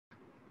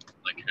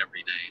like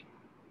every day.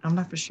 I'm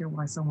not for sure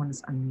why someone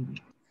is unmuted.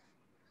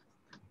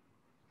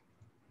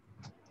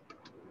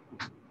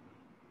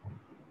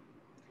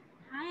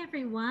 Hi,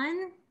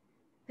 everyone.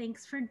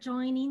 Thanks for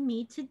joining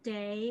me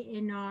today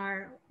in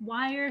our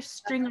wire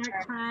string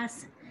art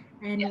class,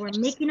 and we're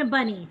making a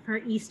bunny for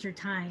Easter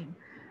time.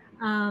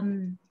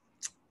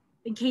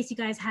 In case you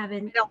guys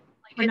haven't,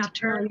 or not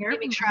familiar,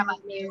 my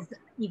name is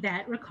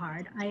Yvette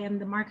Ricard. I am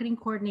the marketing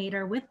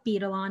coordinator with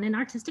Beadalon and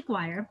Artistic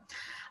Wire.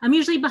 I'm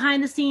usually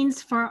behind the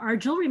scenes for our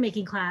jewelry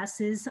making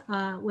classes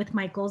with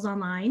Michael's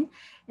online,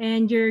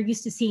 and you're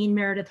used to seeing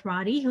Meredith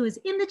Roddy, who is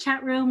in the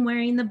chat room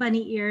wearing the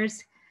bunny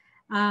ears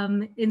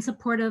in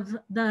support of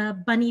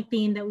the bunny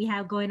theme that we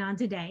have going on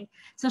today.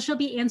 So she'll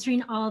be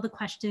answering all the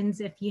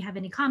questions. If you have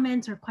any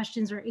comments or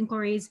questions or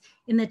inquiries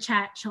in the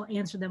chat, she'll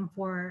answer them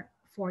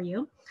for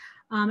you.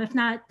 If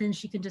not, then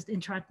she can just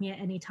interrupt me at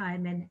any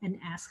time and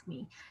ask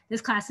me.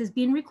 This class is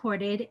being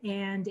recorded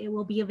and it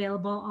will be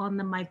available on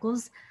the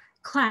Michael's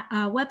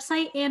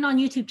website and on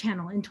YouTube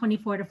channel in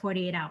 24 to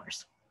 48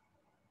 hours.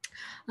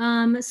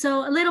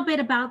 So a little bit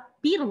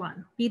about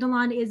Beadalon.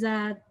 Beadalon is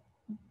a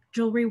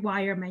jewelry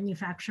wire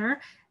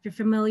manufacturer. If you're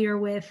familiar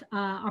with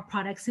our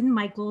products in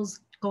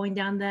Michael's, going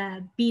down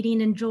the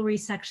beading and jewelry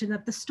section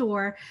of the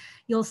store,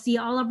 you'll see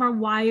all of our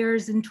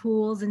wires and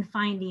tools and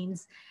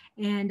findings.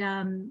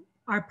 And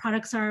our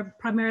products are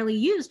primarily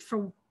used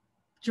for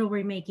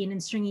jewelry making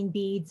and stringing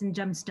beads and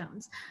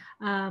gemstones.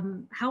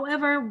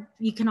 However,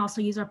 you can also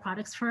use our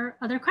products for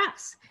other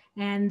crafts,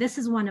 and this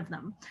is one of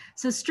them.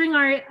 So string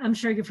art, I'm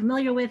sure you're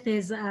familiar with,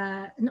 is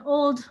an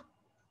old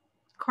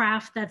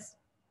craft that's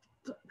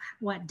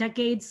what,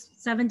 decades,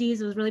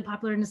 70s. It was really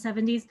popular in the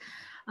 70s.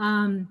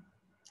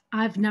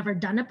 I've never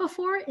done it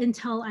before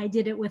until I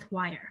did it with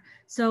wire.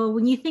 So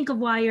when you think of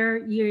wire,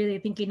 you're either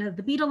thinking of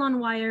the Beadalon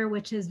wire,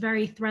 which is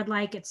very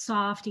thread-like, it's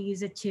soft, you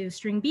use it to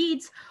string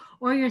beads,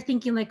 or you're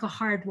thinking like a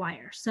hard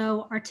wire.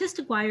 So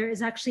artistic wire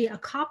is actually a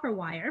copper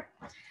wire,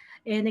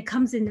 and it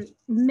comes in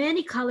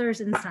many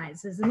colors and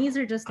sizes. And these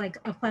are just like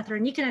a plethora,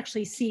 and you can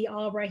actually see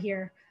all right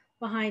here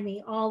behind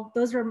me. All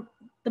those are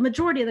the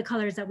majority of the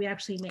colors that we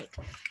actually make.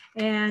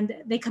 And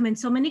they come in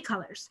so many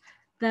colors.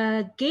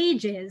 The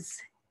gauges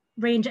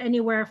range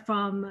anywhere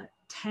from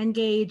 10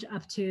 gauge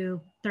up to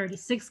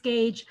 36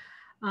 gauge.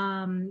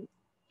 And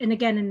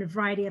again, in a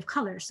variety of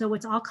colors. So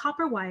it's all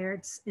copper wire.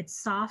 It's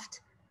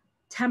soft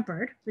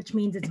tempered, which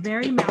means it's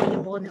very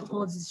malleable and it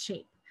holds its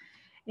shape.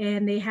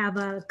 And they have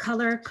a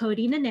color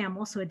coating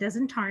enamel, so it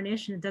doesn't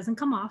tarnish and it doesn't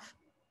come off.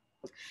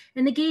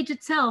 And the gauge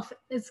itself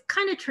is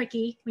kind of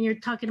tricky when you're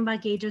talking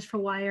about gauges for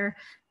wire.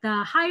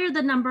 The higher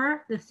the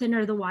number, the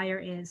thinner the wire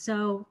is.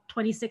 So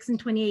 26 and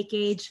 28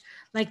 gauge,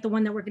 like the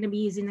one that we're going to be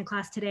using in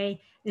class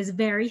today, is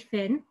very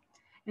thin.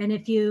 And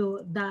if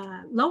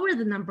the lower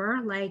the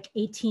number, like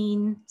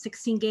 18,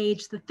 16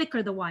 gauge, the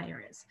thicker the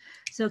wire is.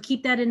 So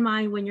keep that in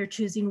mind when you're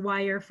choosing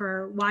wire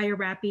for wire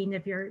wrapping,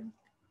 if you're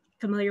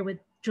familiar with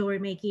jewelry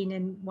making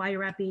and wire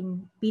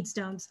wrapping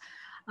beadstones.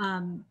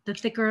 The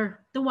thicker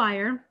the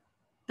wire,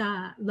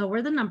 the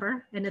lower the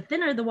number, and the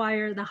thinner the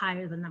wire, the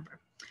higher the number.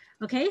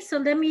 Okay, so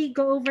let me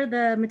go over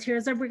the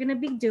materials that we're going to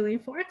be doing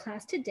for our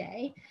class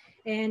today.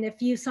 And if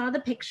you saw the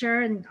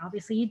picture, and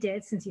obviously you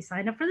did since you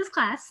signed up for this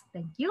class,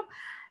 thank you.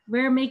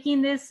 We're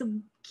making this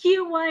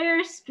cute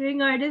wire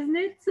string art, isn't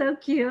it? So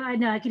cute. I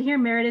know, I can hear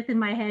Meredith in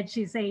my head.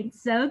 She's saying,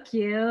 so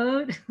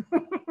cute.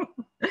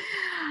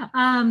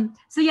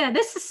 So yeah,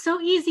 this is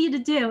so easy to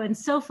do and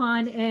so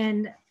fun.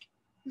 And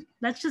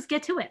let's just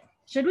get to it,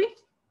 should we?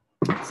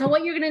 So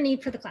what you're going to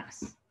need for the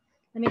class.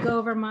 Let me go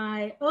over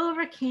my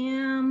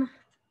overcam.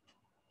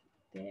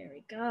 There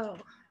we go.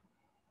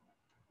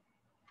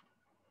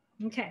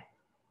 Okay.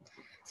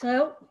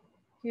 So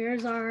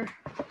here's our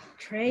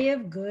tray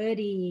of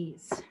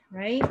goodies,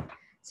 right?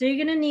 So you're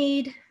going to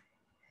need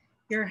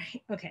your,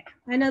 okay,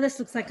 I know this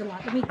looks like a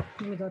lot. Let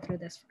me go through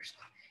this first.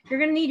 You're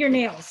going to need your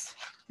nails,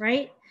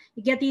 right?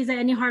 You get these at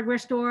any hardware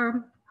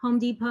store, Home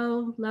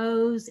Depot,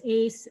 Lowe's,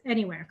 Ace,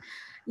 anywhere.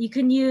 You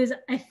can use,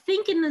 I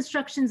think in the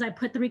instructions, I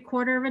put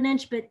 3/4 of an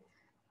inch, but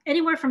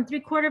anywhere from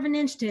 3/4 of an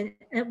inch to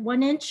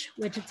 1 inch,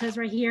 which it says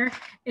right here,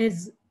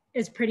 is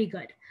pretty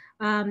good.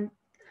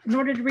 In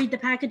order to read the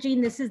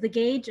packaging, this is the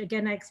gauge.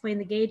 Again, I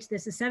explained the gauge.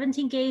 This is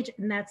 17 gauge,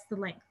 and that's the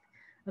length.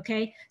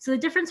 Okay, so the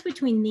difference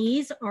between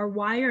these are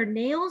wire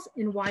nails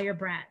and wire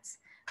brads,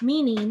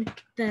 meaning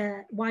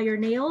the wire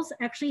nails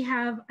actually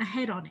have a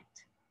head on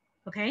it.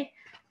 Okay,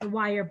 the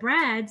wire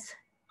brads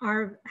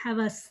have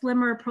a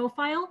slimmer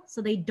profile,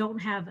 so they don't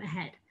have a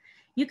head.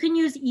 You can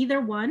use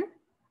either one.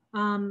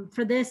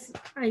 For this,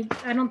 I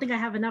don't think I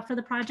have enough for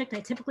the project.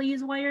 I typically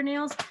use wire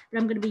nails, but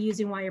I'm going to be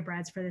using wire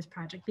brads for this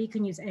project, but you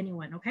can use any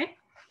one, okay?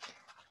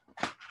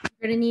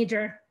 You're going to need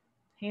your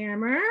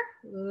hammer.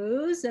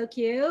 Ooh, so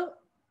cute.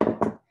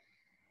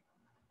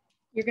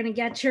 You're going to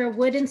get your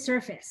wooden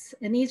surface,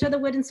 and these are the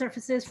wooden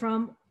surfaces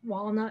from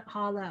Walnut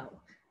Hollow.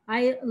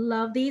 I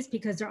love these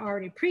because they're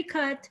already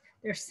pre-cut,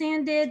 they're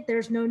sanded,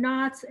 there's no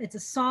knots, it's a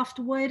soft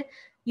wood.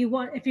 you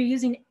want, if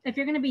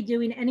you're going to be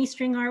doing any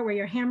string art where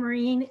you're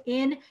hammering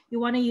in, you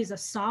want to use a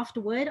soft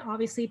wood,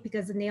 obviously,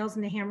 because the nails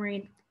and the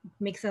hammering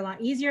makes it a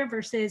lot easier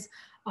versus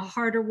a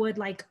harder wood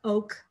like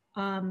oak.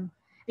 And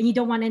you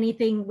don't want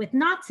anything with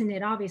knots in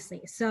it,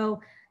 obviously.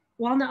 So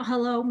Walnut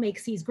Hollow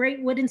makes these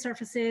great wooden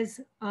surfaces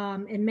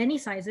in many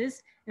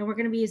sizes, and we're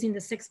going to be using the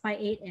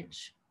 6x8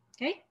 inch.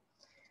 Okay.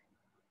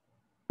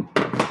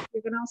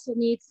 You're going to also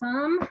need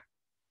some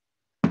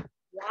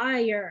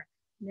wire.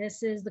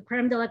 This is the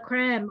creme de la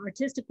creme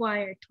artistic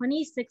wire,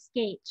 26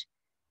 gauge.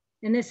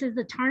 And this is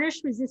the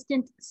tarnish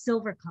resistant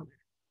silver color.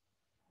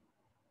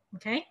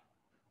 Okay.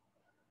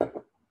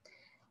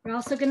 We're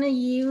also going to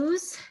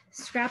use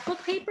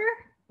scrapbook paper,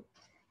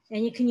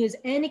 and you can use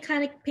any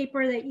kind of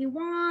paper that you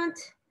want.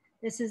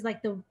 This is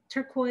like the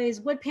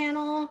turquoise wood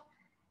panel.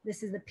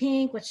 This is the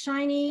pink, what's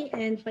shiny.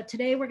 But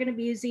today we're going to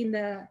be using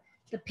the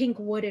pink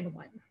wooden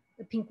one,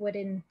 the pink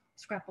wooden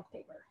scrapbook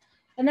paper.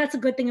 And that's a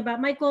good thing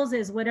about Michael's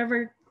is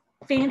whatever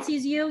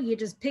fancies you, you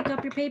just pick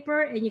up your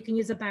paper and you can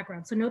use a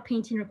background. So no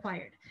painting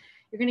required.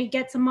 You're going to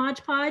get some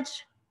Mod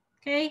Podge,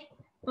 okay?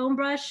 Bone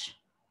brush,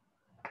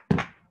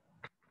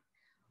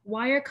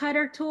 wire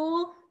cutter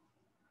tool.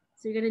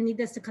 So you're going to need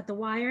this to cut the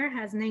wire,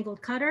 has an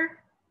angled cutter.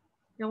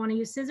 You don't want to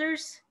use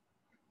scissors.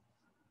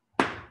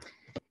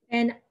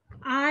 And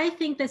I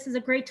think this is a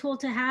great tool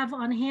to have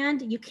on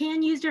hand. You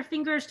can use your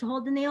fingers to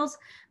hold the nails,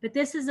 but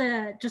this is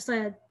just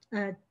a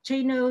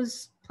chain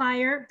nose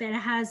plier that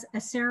has a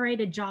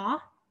serrated jaw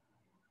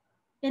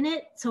in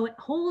it, so it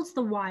holds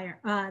the wire,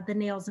 the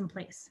nails in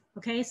place.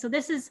 Okay, so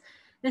this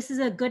is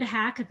a good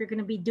hack if you're going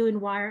to be doing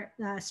wire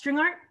string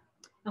art.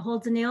 It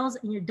holds the nails,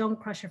 and you don't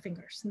crush your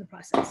fingers in the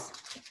process.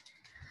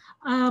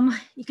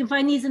 You can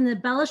find these in the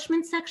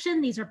embellishment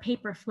section. These are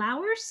paper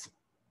flowers,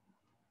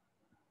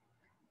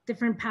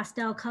 different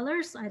pastel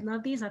colors. I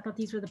love these. I thought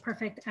these were the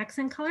perfect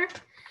accent color.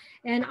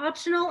 And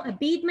optional, a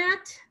bead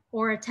mat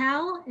or a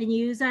towel, and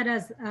you use that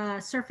as a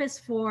surface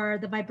for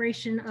the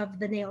vibration of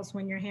the nails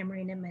when you're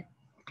hammering them in.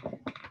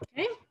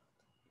 Okay,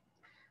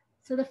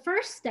 so the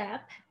first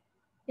step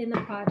in the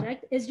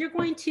project is you're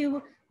going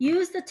to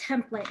use the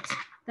template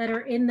that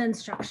are in the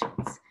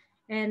instructions.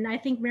 And I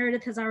think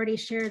Meredith has already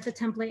shared the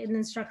template in the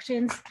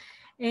instructions.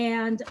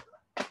 And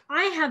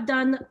I have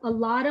done a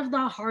lot of the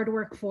hard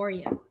work for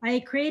you. I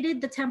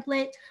created the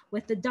template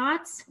with the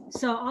dots.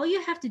 So all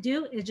you have to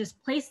do is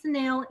just place the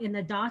nail in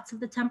the dots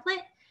of the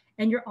template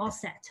and you're all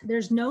set.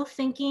 There's no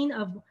thinking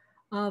of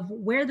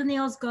where the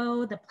nails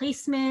go, the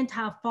placement,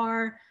 how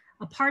far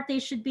apart they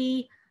should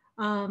be.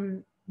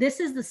 This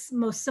is the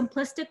most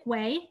simplistic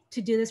way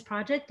to do this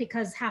project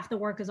because half the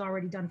work is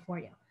already done for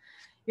you.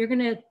 You're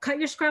gonna cut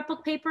your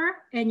scrapbook paper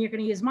and you're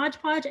gonna use Mod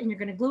Podge and you're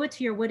gonna glue it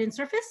to your wooden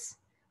surface,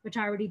 which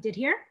I already did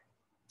here.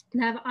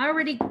 And I've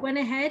already went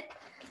ahead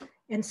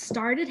and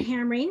started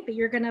hammering, but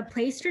you're gonna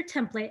place your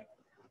template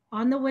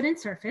on the wooden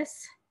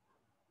surface,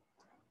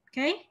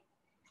 okay?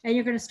 And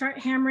you're gonna start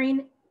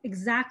hammering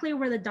exactly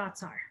where the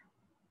dots are.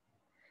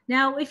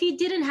 Now, if you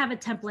didn't have a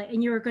template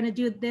and you were going to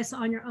do this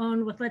on your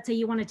own with, let's say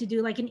you wanted to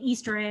do like an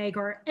Easter egg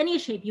or any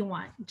shape you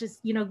want, just,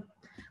 you know,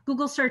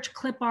 Google search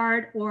clip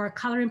art or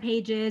coloring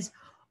pages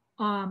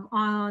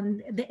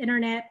on the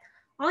internet.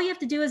 All you have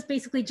to do is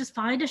basically just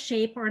find a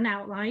shape or an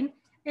outline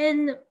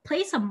and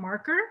place a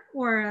marker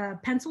or a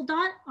pencil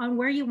dot on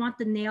where you want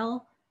the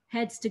nail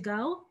heads to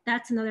go.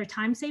 That's another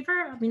time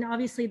saver. I mean,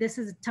 obviously this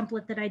is a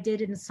template that I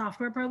did in a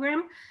software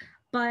program,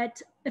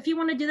 but if you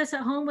want to do this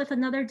at home with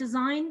another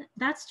design,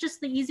 that's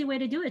just the easy way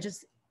to do it.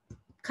 Just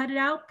cut it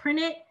out, print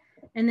it,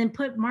 and then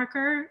put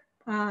marker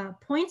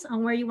points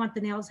on where you want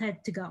the nails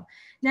head to go.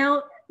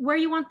 Now, where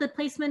you want the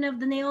placement of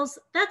the nails,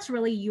 that's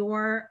really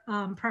your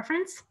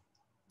preference.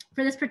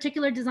 For this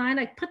particular design,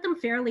 I put them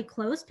fairly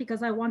close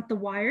because I want the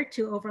wire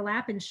to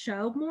overlap and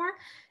show more.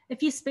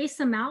 If you space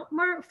them out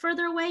more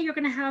further away, you're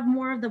going to have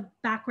more of the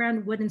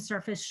background wooden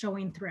surface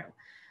showing through.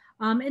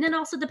 And it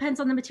also depends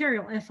on the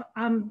material. If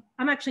I'm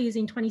actually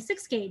using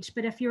 26 gauge,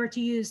 but if you were to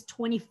use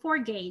 24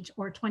 gauge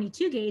or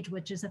 22 gauge,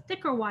 which is a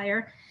thicker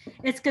wire,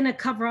 it's going to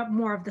cover up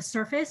more of the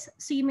surface.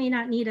 So you may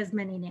not need as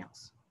many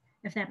nails,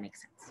 if that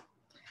makes sense.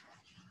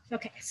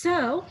 Okay,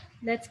 so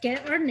let's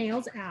get our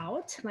nails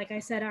out. Like I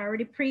said,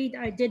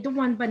 I did the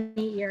one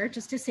bunny ear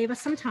just to save us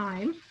some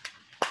time.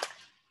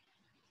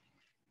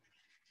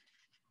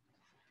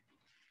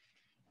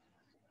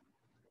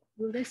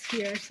 Move this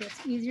here so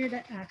it's easier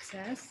to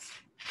access.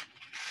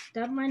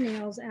 Dump my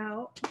nails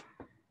out.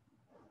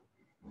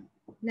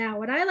 Now,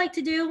 what I like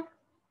to do,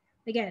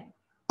 again,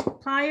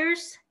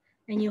 pliers,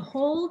 and you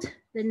hold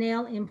the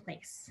nail in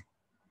place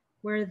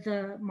where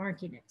the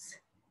marking is,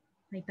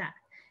 like that.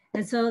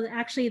 And so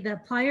actually the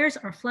pliers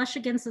are flush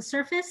against the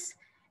surface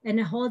and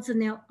it holds the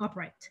nail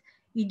upright.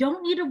 You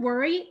don't need to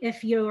worry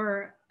if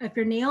your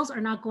nails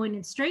are not going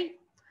in straight.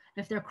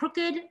 If they're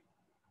crooked,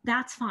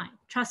 that's fine.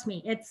 Trust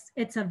me,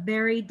 it's a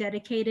very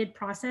dedicated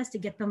process to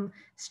get them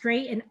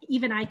straight, and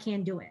even I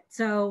can do it.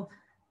 So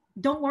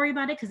don't worry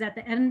about it because at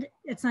the end,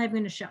 it's not even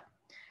going to show.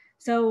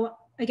 So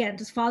again,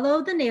 just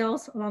follow the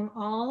nails along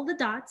all the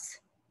dots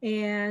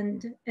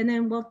and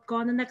then we'll go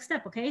on the next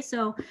step. Okay,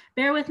 so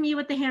bear with me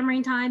with the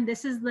hammering time.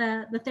 This is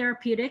the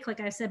therapeutic, like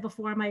I said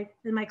before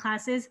in my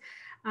classes.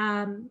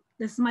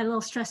 This is my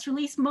little stress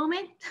release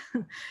moment.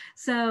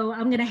 So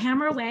I'm gonna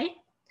hammer away,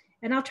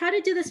 and I'll try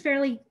to do this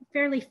fairly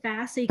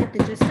fast so you get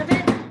the gist of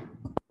it.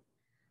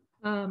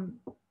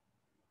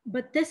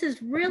 But this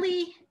is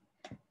really,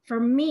 for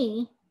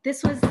me,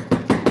 this was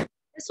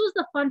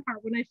the fun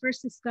part when I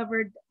first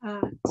discovered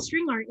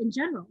string art in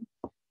general.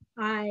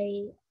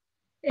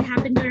 It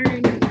happened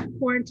during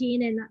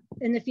quarantine,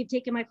 and if you've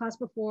taken my class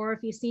before, if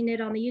you've seen it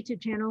on the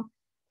YouTube channel,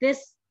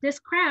 this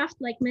craft,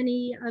 like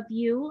many of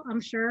you, I'm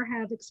sure,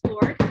 have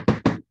explored.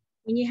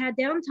 When you had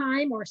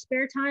downtime or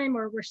spare time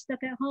or were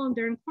stuck at home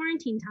during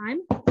quarantine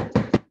time,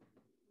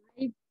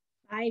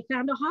 I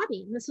found a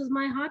hobby. This was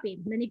my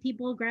hobby. Many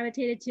people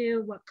gravitated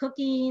to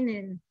cooking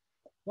and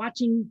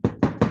watching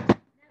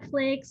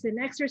Netflix and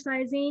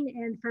exercising.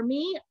 And for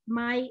me,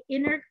 my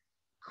inner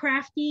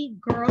crafty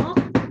girl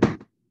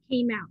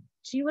came out.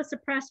 She was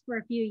suppressed for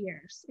a few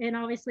years. And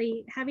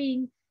obviously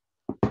having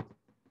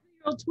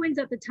 2-year-old twins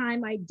at the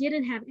time, I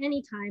didn't have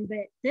any time,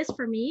 but this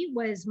for me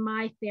was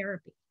my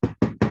therapy.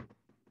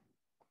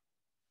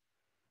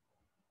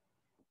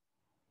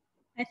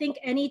 I think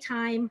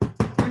anytime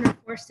when we're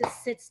forced to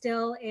sit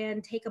still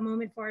and take a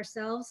moment for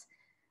ourselves,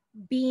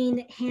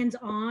 being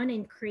hands-on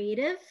and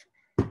creative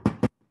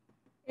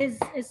is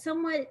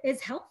somewhat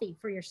healthy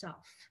for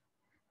yourself,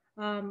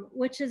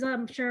 which is,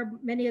 I'm sure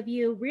many of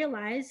you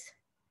realize,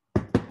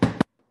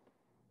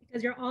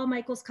 because you're all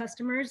Michael's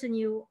customers and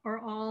you are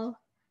all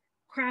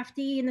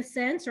crafty in a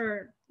sense,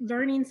 or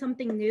learning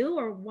something new,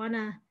 or want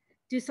to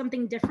do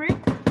something different.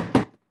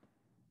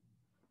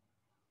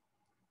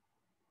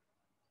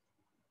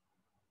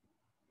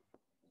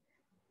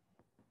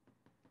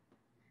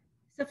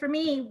 So for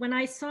me, when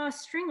I saw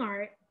string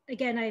art,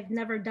 again, I've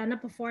never done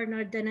it before. I've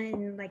never done it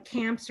in like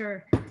camps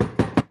or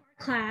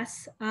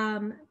class,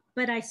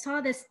 but I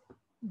saw this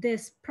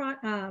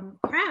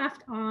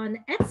craft on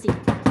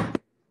Etsy.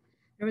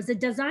 There was a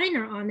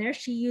designer on there.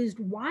 She used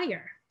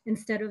wire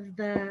instead of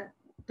the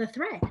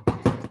thread.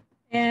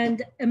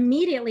 And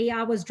immediately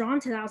I was drawn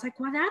to that. I was like,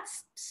 wow,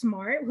 that's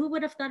smart. Who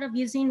would have thought of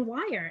using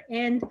wire?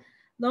 And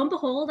lo and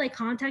behold, I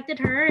contacted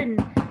her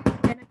and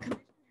I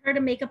commissioned her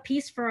to make a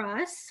piece for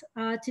us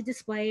to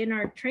display in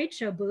our trade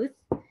show booth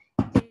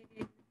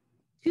in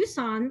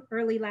Tucson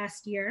early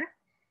last year.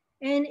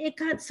 And it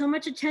got so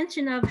much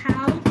attention of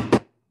how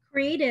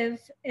creative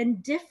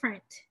and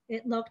different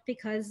it looked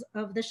because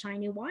of the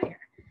shiny wire.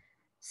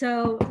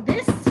 So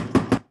this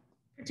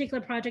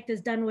particular project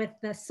is done with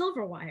the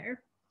silver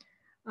wire.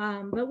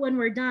 But when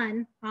we're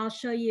done, I'll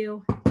show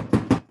you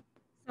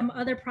some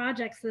other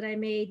projects that I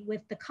made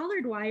with the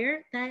colored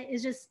wire that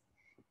is just,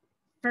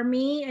 for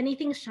me,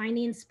 anything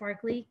shiny and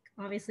sparkly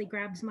obviously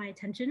grabs my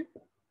attention.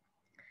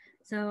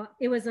 So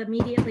it was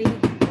immediately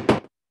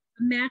a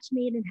match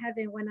made in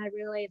heaven when I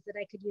realized that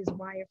I could use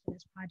wire for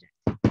this project.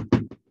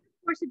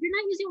 Of course, if you're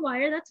not using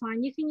wire, that's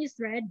fine. You can use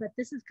thread, but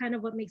this is kind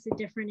of what makes it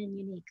different and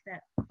unique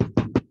that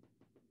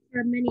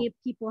many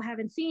people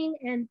haven't seen,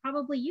 and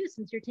probably you,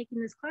 since you're taking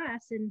this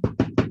class and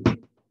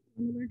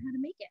learn how to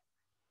make it.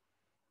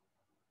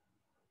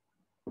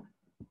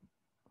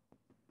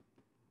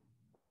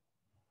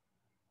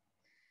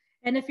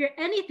 And if you're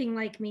anything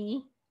like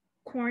me,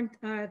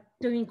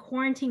 doing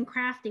quarantine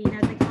crafting,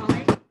 as I call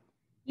it,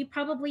 you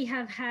probably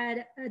have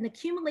had an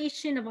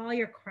accumulation of all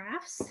your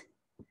crafts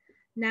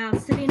now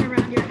sitting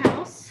around your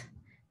house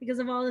because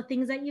of all the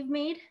things that you've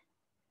made.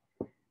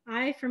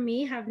 I, for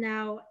me, have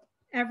now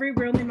every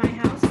room in my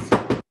house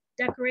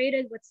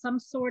decorated with some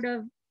sort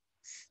of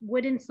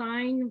wooden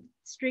sign,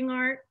 string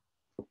art.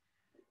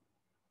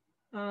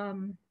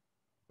 I've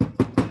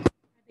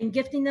been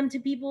gifting them to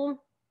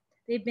people.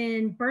 They've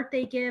been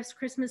birthday gifts,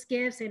 Christmas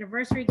gifts,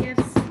 anniversary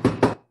gifts.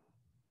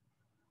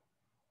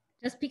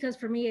 Just because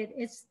for me,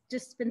 it's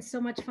just been so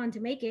much fun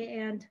to make it,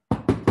 and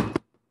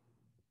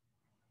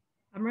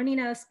I'm running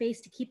out of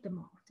space to keep them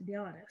all, to be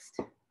honest.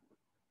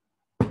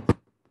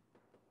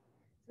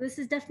 This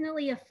is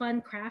definitely a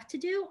fun craft to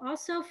do,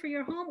 also for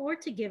your home, or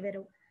to give it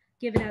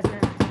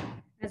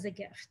as a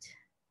gift.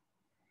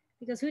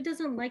 Because who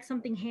doesn't like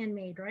something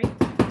handmade, right?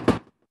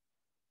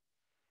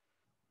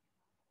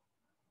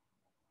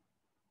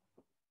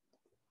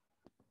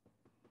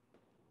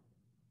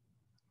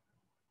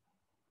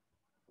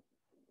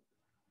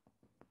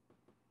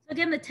 So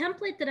again, the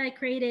template that I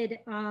created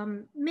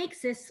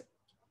makes this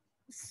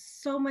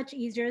so much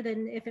easier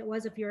than if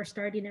you were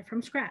starting it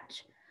from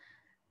scratch.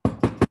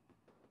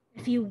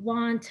 If you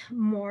want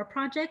more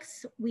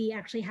projects, we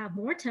actually have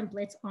more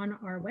templates on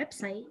our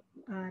website,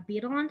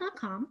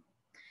 Beadalon.com.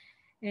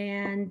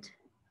 And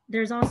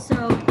there's also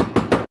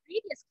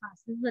previous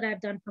classes that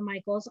I've done for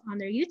Michael's on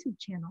their YouTube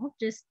channel.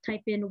 Just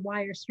type in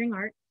wire string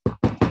art.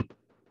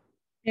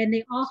 And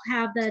they all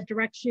have the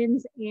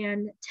directions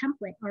and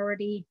template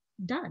already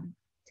done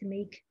to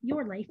make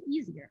your life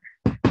easier.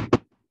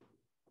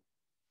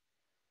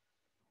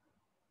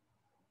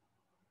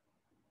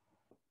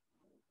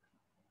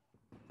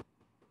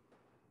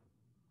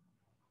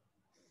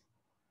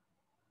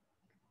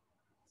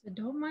 So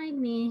don't mind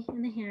me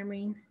in the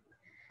hammering.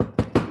 I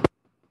don't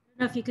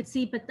know if you could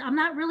see, but I'm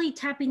not really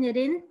tapping it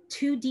in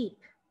too deep.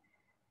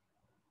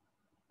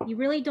 You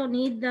really don't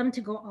need them to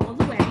go all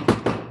the way.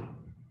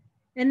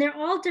 And they're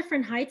all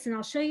different heights, and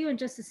I'll show you in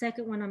just a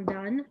second when I'm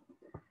done.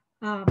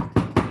 They're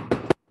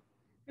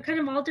kind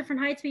of all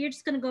different heights, but you're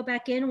just going to go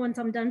back in once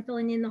I'm done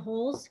filling in the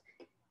holes,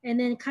 and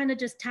then kind of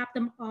just tap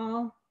them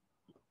all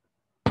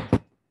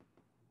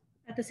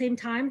at the same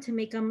time to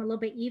make them a little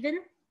bit even.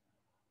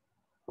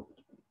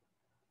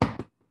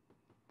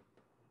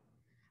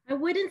 I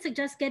wouldn't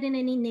suggest getting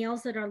any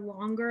nails that are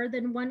longer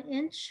than 1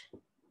 inch,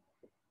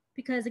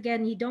 because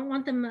again, you don't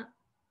want them,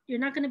 you're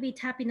not going to be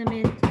tapping them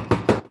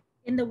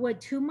in the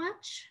wood too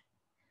much.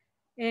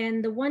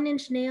 And the 1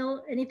 inch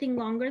nail, anything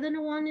longer than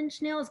a 1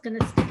 inch nail is going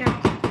to stick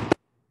out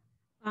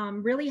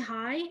really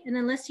high. And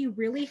unless you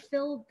really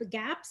fill the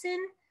gaps in,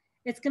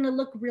 it's going to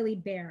look really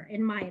bare,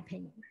 in my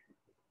opinion.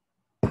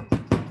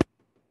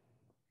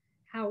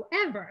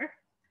 However,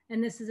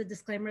 and this is a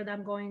disclaimer that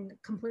I'm going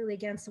completely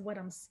against what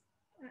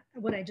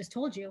I just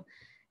told you.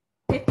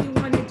 If you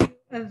want to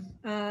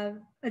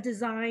do a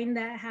design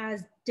that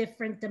has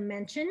different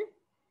dimension,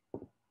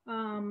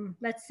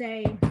 let's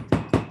say do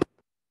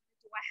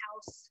a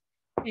house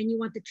and you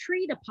want the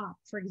tree to pop,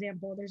 for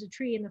example, there's a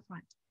tree in the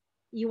front.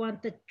 You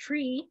want the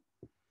tree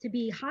to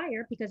be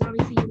higher because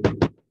obviously you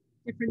want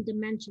different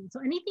dimensions. So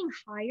anything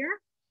higher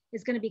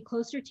is going to be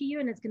closer to you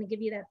and it's going to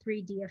give you that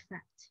 3D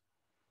effect,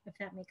 if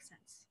that makes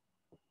sense.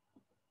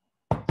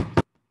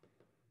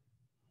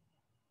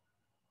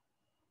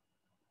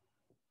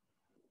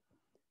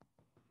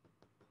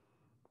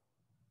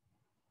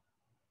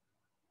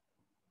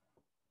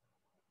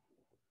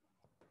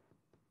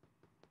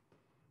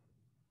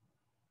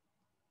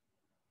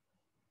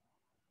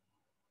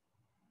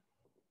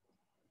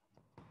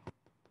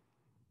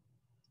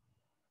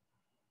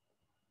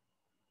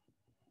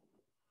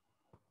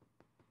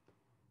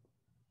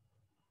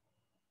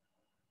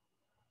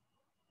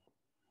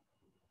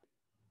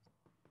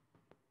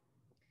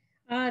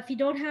 If you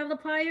don't have the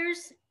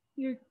pliers,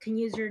 you can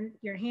use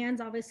your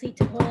hands, obviously,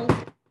 to hold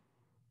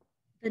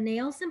the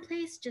nails in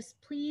place. Just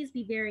please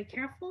be very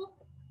careful.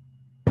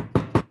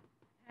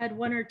 Had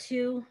 1 or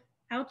 2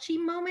 ouchie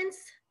moments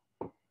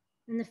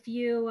and a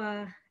few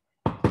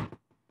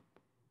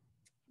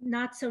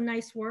not so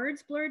nice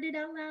words blurted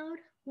out loud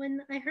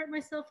when I hurt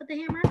myself with the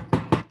hammer.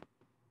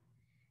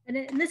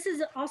 And this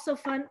is also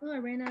fun. Oh, I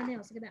ran out of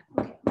nails. Look at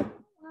that. Okay,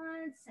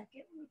 1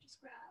 second. Let me just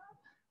grab.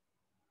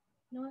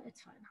 You know what?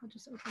 It's fine. I'll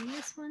just open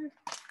this one.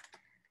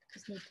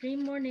 Just need 3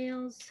 more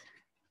nails.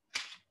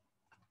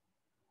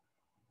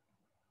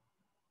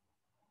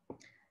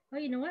 Oh,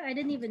 you know what? I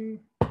didn't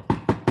even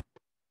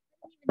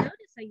notice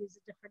I used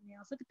different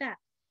nails. Look at that.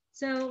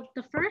 So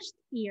the first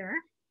ear,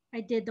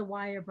 I did the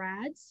wire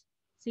brads.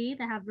 See,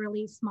 they have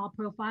really small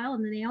profile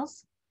in the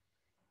nails.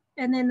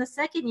 And then the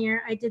second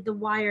ear, I did the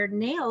wire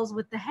nails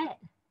with the head.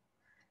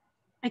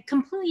 I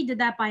completely did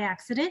that by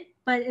accident,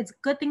 but it's a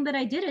good thing that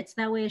I did it. So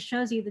that way it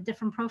shows you the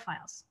different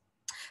profiles.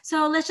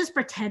 So let's just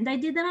pretend I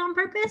did that on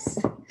purpose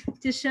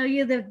to show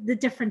you the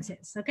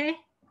differences, okay?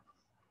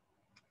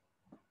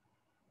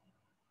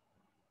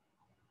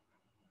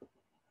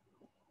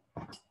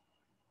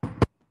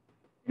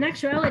 In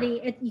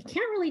actuality, you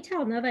can't really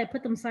tell now that I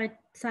put them side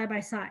by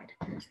side.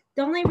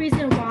 The only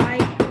reason why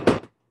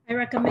I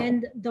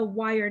recommend the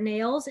wire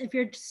nails if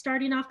you're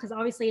starting off, because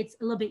obviously it's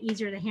a little bit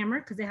easier to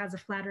hammer because it has a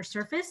flatter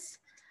surface.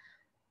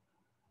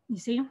 You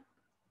see,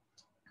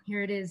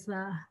 here it is,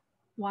 the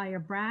wire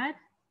brad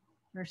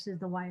versus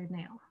the wire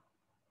nail.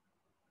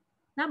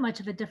 Not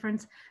much of a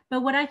difference,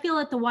 but what I feel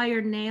at the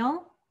wire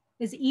nail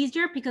is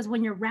easier because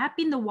when you're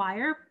wrapping the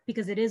wire,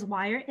 because it is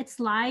wire, it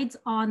slides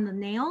on the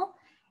nail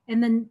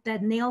and then the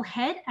nail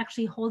head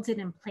actually holds it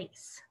in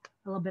place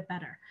a little bit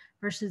better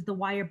versus the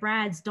wire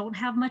brads don't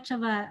have much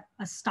of a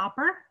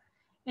stopper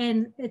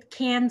and it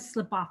can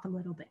slip off a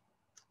little bit,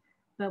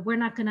 but we're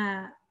not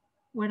gonna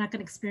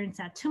experience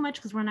that too much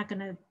because we're not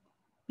gonna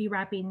be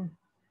wrapping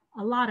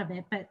a lot of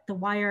it, but the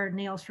wire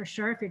nails for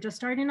sure. If you're just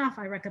starting off,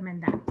 I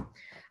recommend that.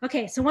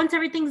 Okay, so once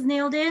everything's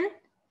nailed in,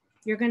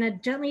 you're gonna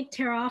gently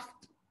tear off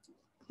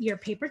your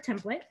paper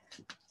template.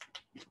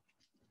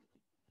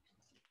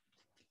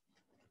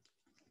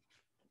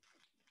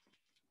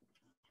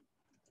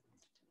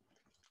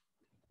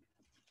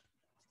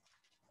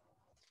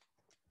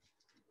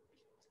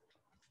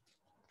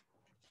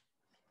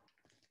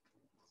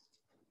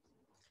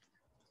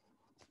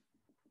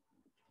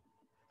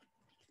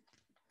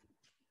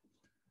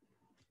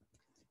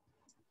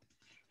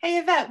 Hey,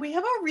 Yvette, we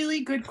have a really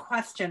good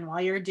question while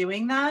you're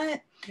doing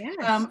that.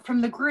 Yes. From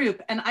the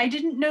group, and I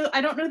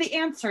don't know the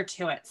answer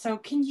to it. So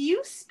can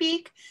you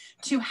speak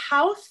to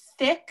how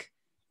thick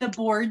the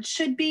board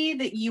should be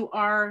that you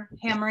are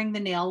hammering the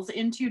nails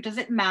into? Does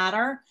it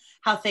matter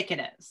how thick it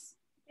is?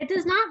 It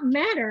does not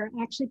matter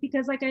actually,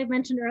 because like I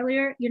mentioned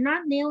earlier, you're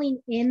not nailing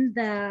in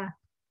the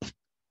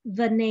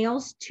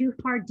nails too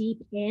far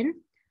deep in.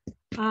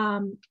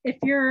 If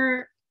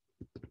you're,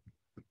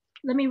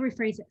 let me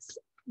rephrase this.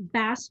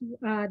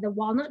 The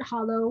walnut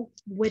hollow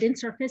wooden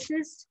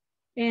surfaces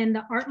and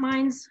the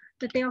ArtMinds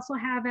that they also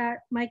have at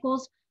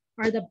Michael's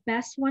are the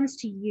best ones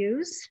to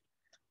use.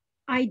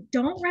 I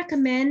don't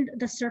recommend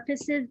the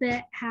surfaces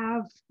that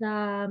have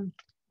the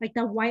like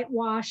the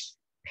whitewash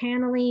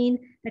paneling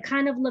that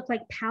kind of look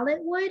like pallet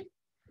wood,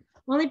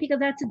 only because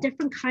that's a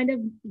different kind of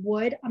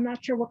wood. I'm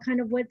not sure what kind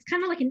of wood. It's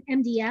kind of like an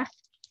MDF,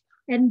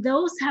 and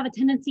those have a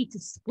tendency to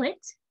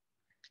split,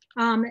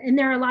 and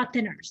they're a lot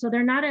thinner. So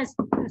they're not as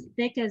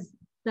thick as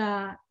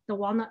the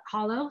walnut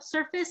hollow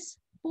surface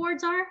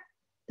boards are.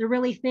 They're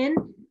really thin,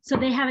 so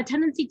they have a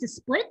tendency to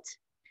split,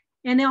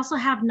 and they also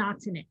have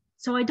knots in it.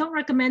 So I don't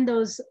recommend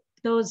those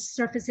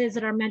surfaces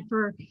that are meant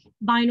for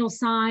vinyl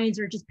signs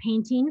or just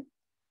painting.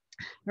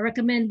 I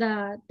recommend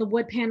the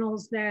wood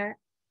panels that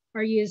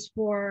are used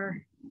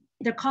for,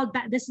 they're called,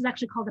 this is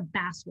actually called a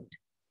basswood.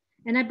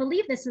 And I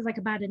believe this is like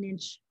about an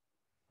inch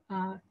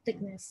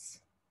thickness.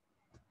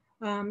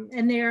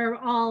 And they're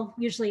all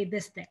usually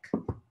this thick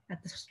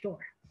at the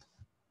store.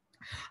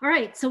 All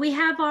right, so we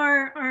have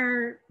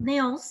our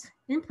nails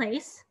in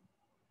place,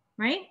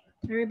 right?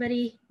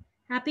 Everybody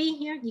happy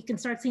here? You can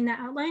start seeing that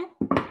outline.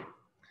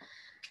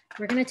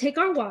 We're gonna take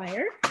our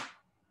wire.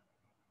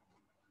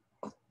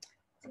 Here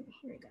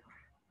we go.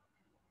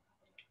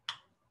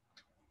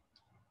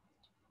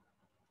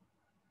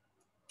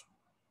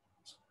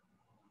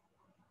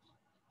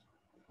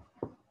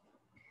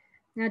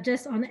 Now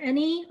just on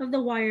any of the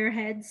wire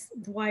heads,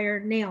 the wire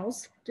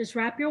nails, just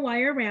wrap your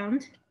wire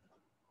around.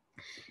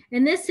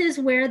 And this is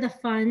where the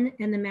fun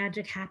and the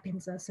magic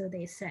happens, so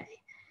they say.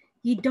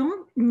 You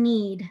don't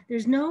need,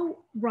 there's no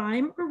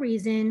rhyme or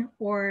reason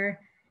or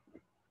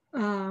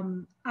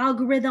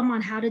algorithm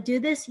on how to do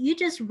this. You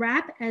just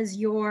wrap as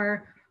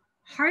your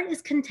heart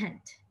is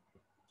content.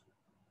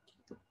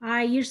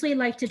 I usually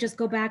like to just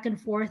go back and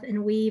forth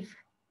and weave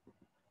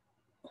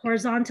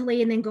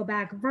horizontally and then go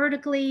back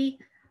vertically.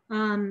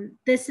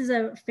 This is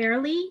a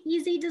fairly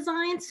easy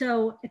design,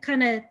 so it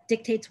kind of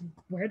dictates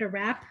where to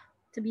wrap,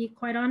 to be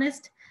quite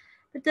honest.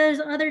 But there's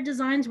other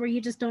designs where you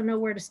just don't know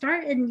where to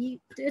start, and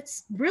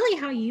it's really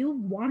how you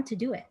want to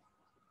do it.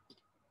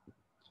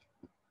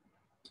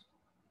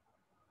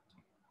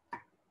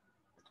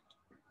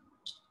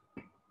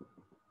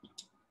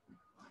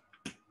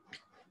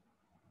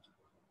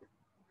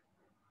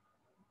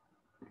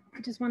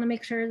 I just want to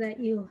make sure that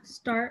you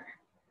start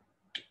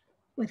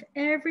with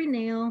every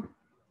nail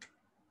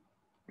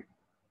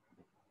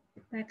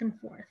back and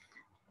forth.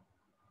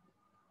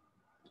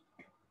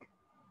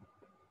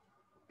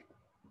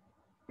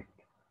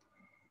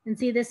 And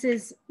see, this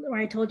is where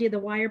I told you the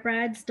wire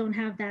brads don't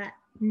have that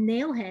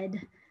nail head.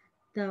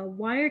 The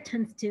wire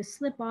tends to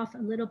slip off a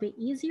little bit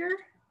easier,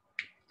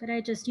 but I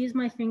just use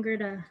my finger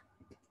to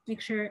make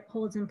sure it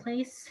holds in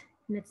place,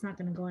 and it's not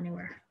going to go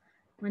anywhere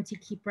once you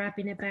keep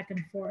wrapping it back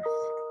and forth.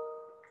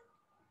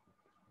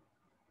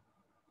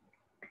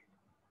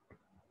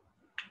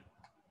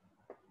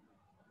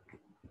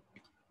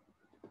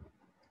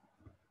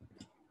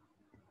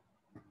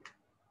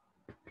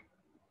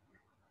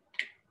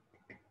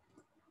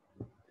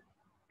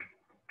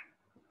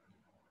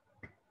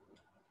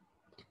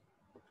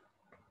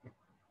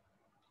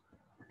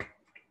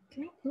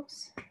 Okay,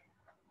 oops.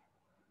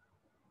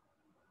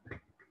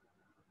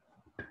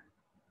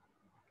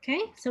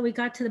 Okay, so we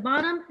got to the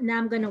bottom. Now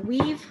I'm going to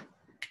weave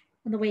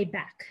on the way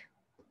back.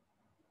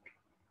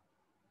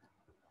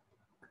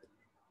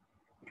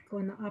 Go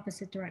in the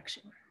opposite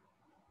direction.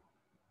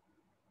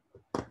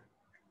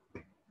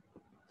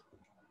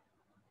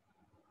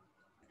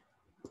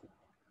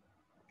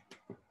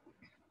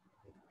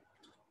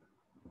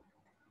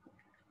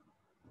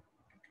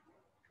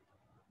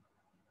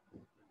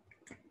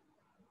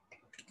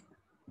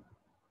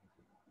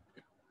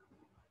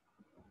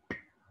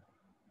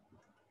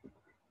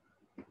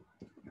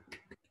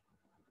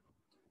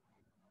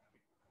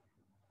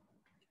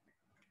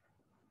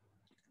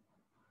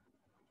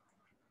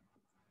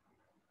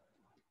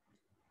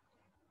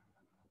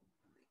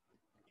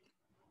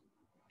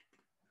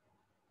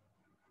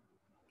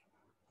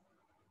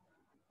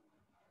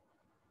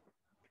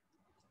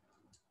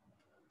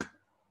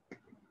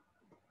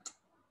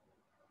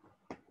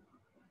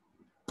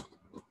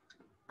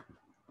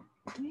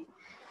 Okay.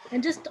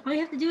 And just all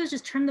you have to do is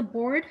just turn the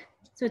board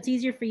so it's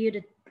easier for you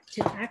to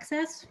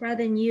access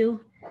rather than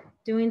you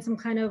doing some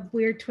kind of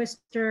weird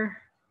twister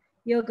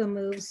yoga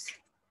moves.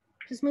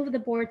 Just move the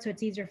board so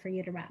it's easier for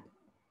you to wrap.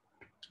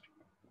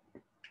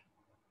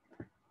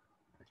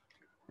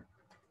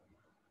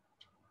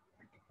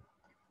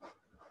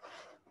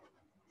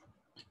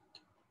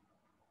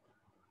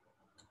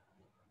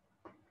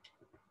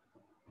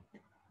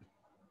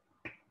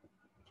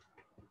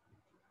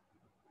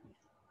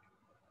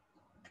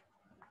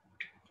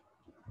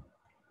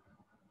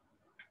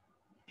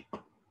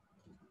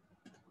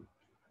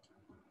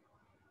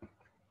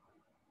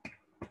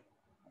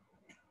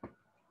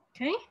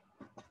 Okay,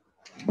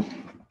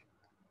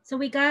 so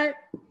we got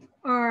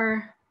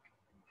our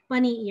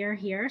bunny ear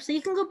here. So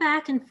you can go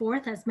back and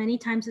forth as many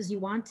times as you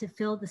want to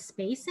fill the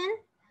space in.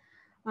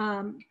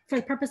 For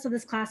the purpose of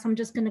this class, I'm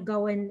just going to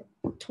go in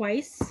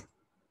twice,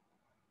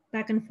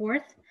 back and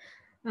forth.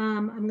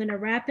 I'm gonna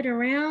wrap it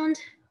around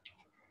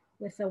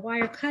with a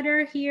wire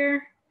cutter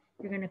here.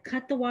 You're gonna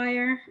cut the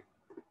wire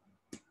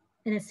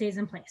and it stays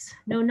in place.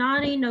 No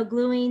knotting, no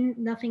gluing,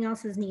 nothing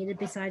else is needed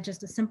besides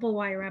just a simple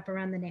wire wrap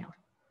around the nail.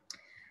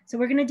 So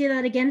we're gonna do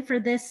that again for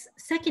this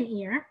second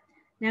ear.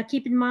 Now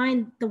keep in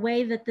mind the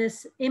way that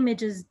this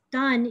image is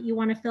done, you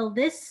wanna fill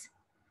this,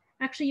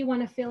 actually you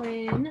wanna fill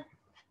in, let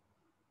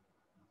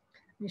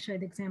me show you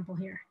the example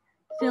here.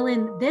 Fill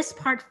in this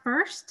part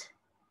first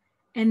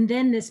and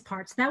then this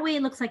part. So that way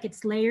it looks like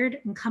it's layered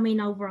and coming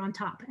over on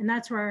top. And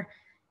that's where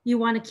you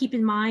wanna keep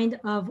in mind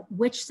of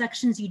which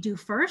sections you do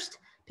first,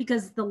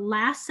 because the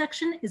last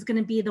section is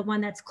gonna be the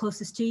one that's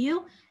closest to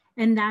you.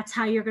 And that's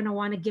how you're gonna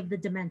wanna give the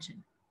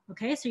dimension.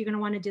 Okay, so you're gonna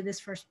wanna do this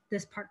first,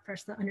 this part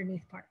first, the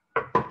underneath part.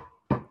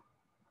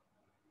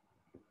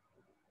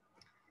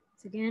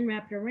 So again,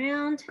 wrap it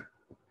around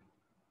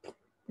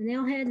the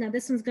nail head. Now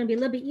this one's gonna be a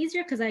little bit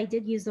easier because I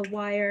did use the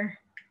wire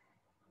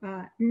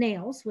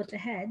nails with the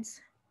heads.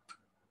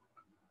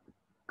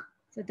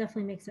 So it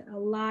definitely makes it a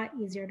lot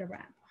easier to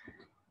wrap.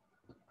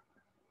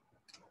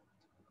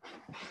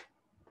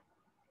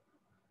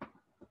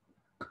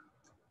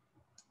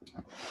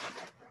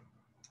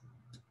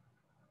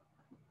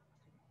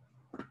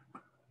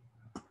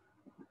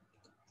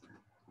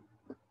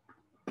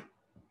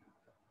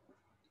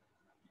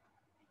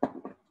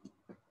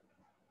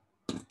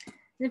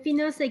 If you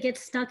notice they get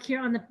stuck here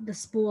on the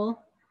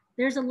spool,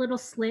 there's a little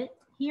slit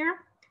here,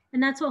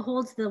 and that's what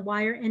holds the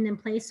wire end in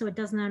place so it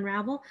doesn't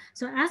unravel.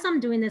 So as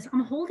I'm doing this,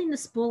 I'm holding the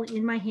spool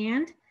in my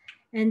hand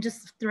and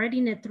just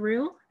threading it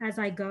through as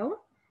I go.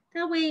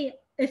 That way,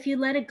 if you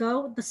let it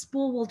go, the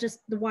spool will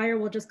just, the wire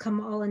will just come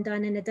all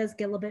undone, and it does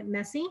get a little bit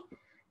messy.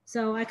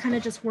 So I kind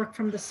of just work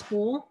from the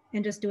spool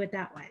and just do it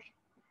that way.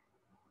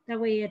 That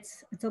way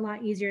it's a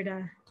lot easier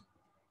to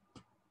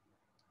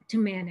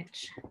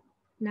manage.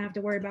 Not have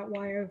to worry about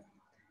wire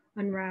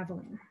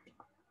unraveling.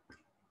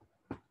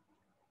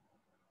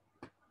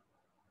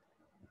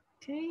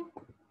 Okay,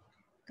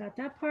 got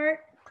that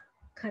part,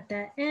 cut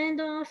that end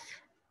off.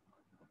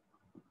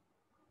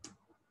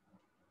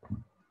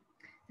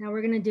 Now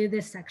we're gonna do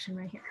this section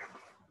right here.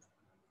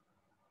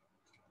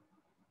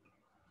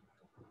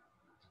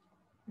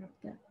 Wrap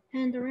the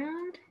end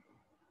around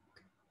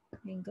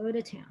and go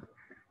to town.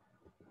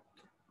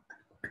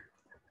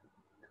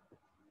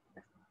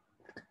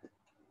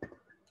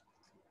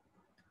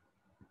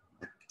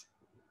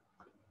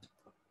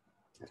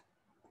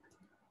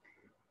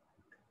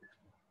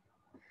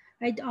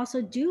 I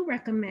also do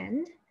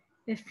recommend,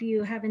 if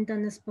you haven't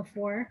done this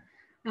before,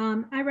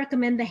 I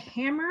recommend the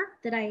hammer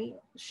that I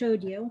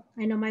showed you.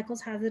 I know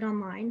Michael's has it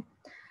online,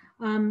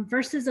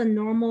 versus a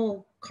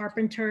normal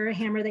carpenter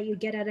hammer that you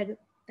get at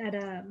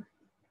a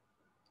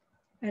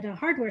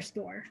hardware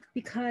store,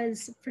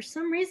 because for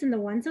some reason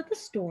the ones at the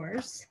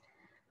stores,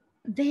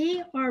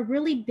 they are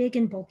really big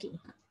and bulky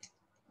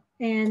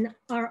and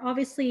are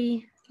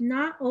obviously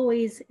not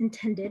always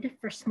intended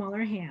for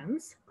smaller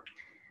hands.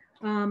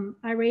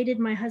 I raided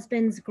my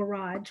husband's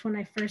garage when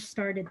I first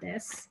started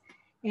this,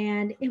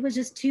 and it was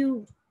just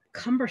too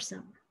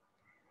cumbersome.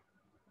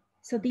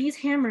 So these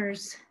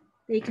hammers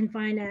that you can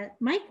find at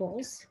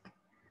Michael's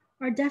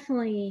are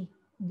definitely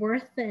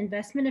worth the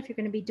investment if you're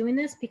going to be doing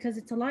this, because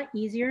it's a lot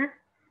easier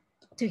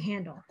to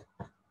handle.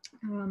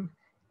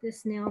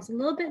 This nail's a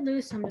little bit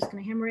loose, so I'm just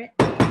going to hammer it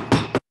one more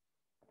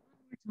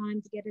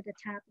time to get it a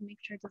tap and make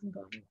sure it doesn't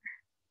go anywhere.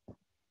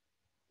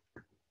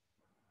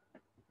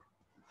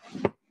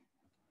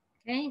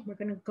 Okay, we're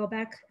going to go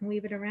back and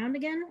weave it around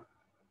again.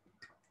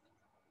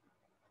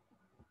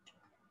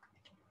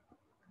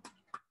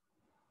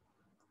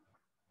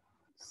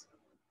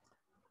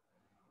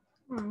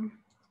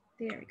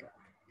 There we go.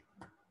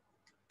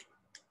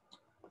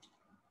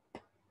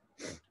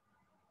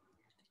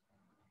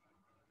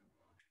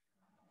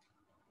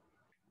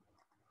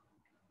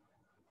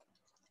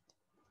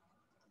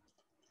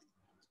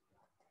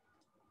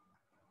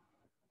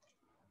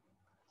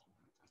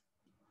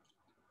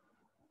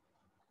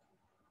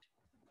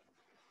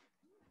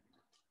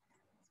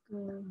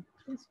 Go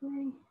this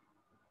way.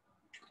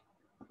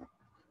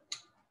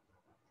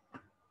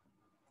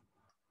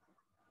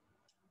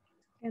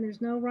 And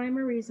there's no rhyme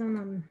or reason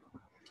on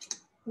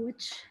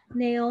which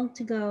nail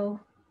to go.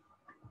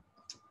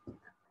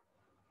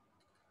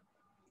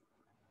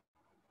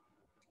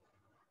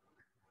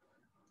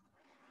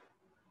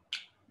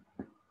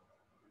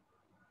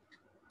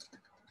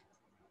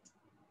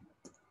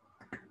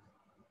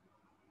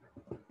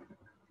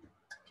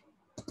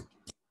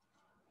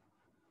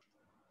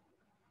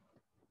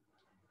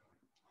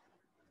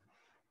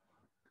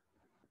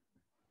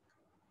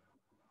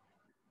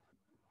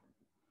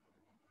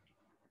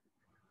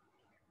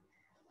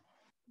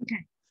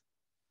 Okay,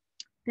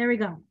 there we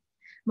go. I'm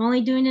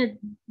only doing it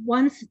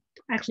once,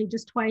 actually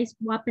just twice,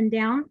 up and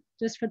down,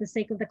 just for the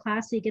sake of the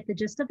class so you get the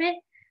gist of it.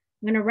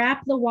 I'm gonna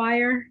wrap the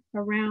wire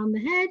around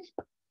the head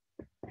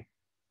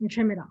and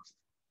trim it off.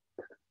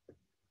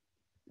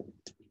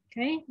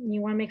 Okay, and you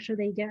wanna make sure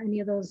that you get any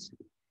of those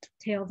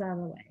tails out of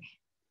the way.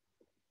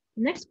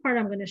 The next part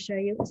I'm gonna show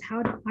you is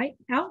how to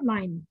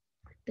outline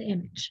the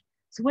image.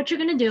 So what you're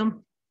gonna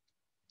do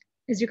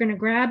is you're gonna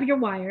grab your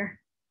wire,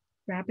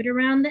 wrap it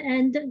around the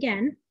end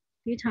again,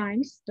 a few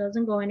times,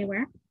 doesn't go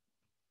anywhere.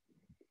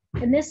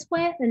 And this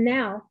way, and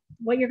now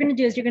what you're gonna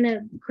do is you're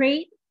gonna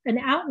create an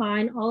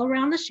outline all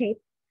around the shape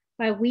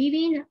by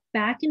weaving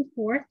back and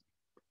forth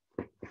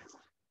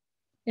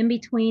in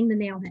between the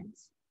nail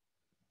heads.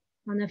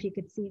 I don't know if you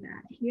could see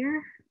that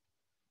here.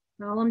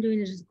 All I'm doing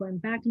is just going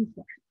back and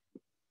forth.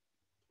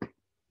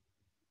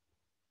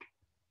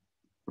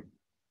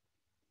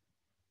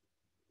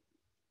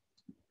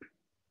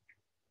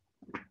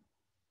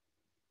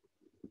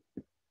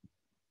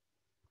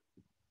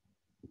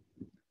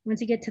 Once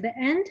you get to the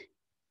end,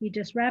 you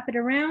just wrap it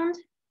around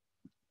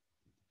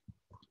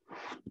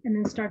and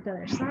then start the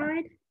other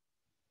side,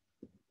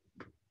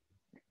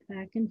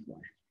 back and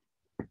forth.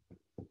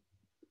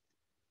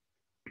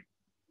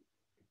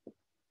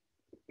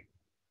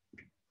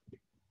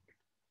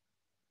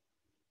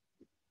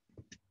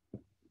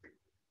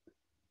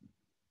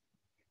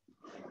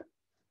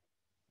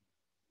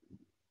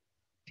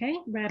 Okay,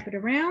 wrap it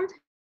around.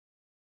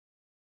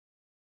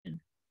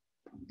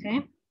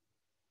 Okay,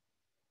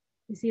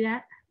 you see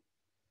that?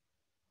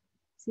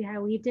 See how I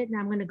weaved it? Now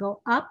I'm going to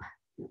go up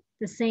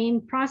the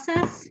same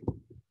process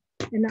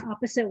in the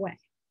opposite way.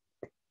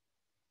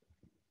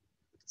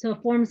 So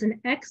it forms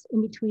an X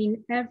in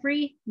between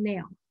every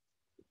nail.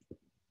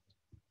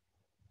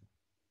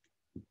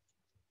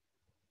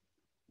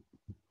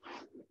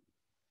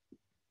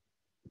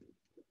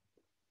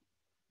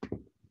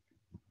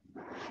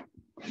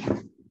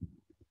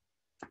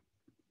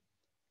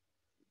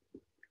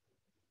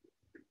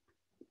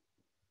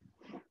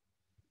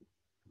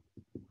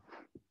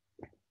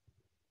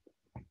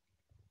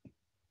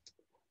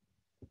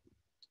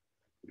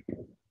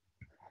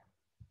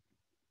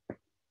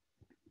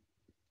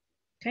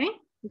 Okay,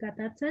 we got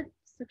that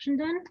section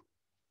done.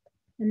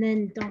 And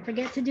then don't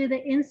forget to do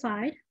the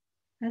inside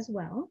as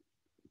well.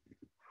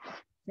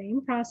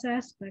 Same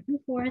process, back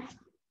and forth.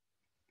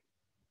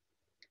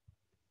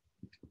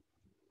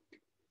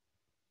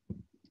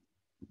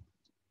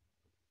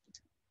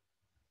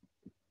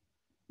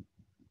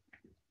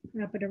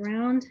 Wrap it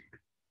around.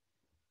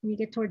 When you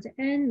get towards the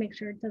end, make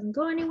sure it doesn't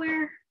go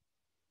anywhere.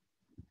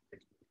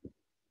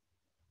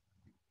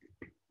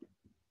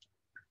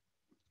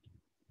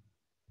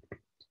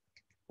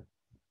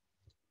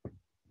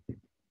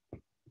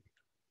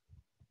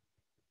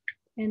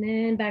 And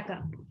then back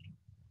up.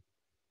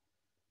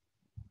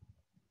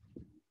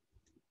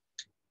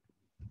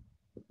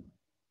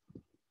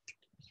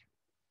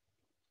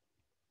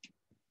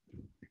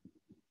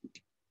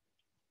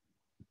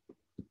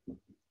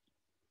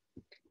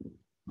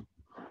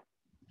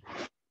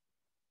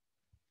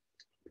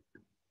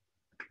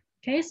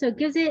 Okay, so it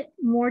gives it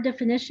more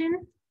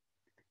definition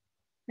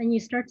and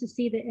you start to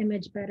see the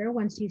image better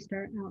once you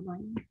start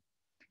outlining.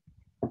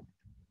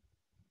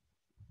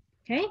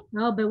 Okay,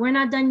 oh, but we're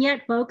not done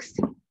yet, folks.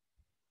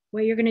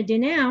 What you're gonna do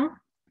now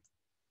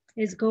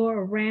is go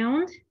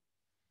around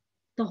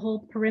the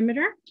whole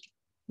perimeter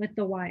with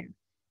the wire.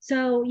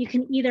 So you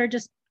can either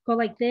just go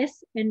like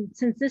this, and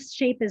since this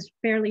shape is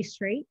fairly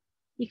straight,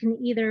 you can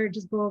either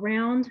just go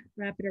around,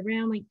 wrap it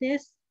around like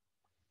this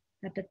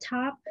at the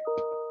top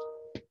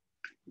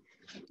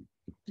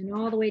and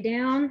all the way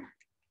down.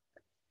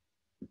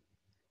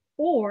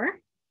 Or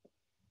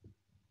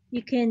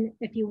you can,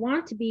 if you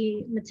want to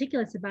be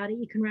meticulous about it,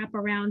 you can wrap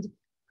around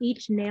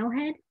each nail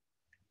head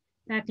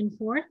back and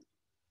forth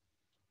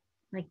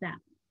like that.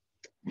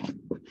 I'm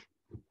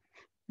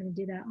gonna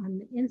do that on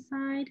the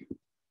inside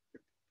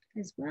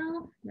as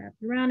well. Wrap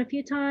it around a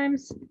few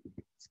times,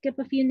 skip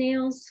a few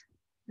nails,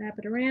 wrap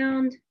it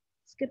around,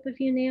 skip a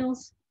few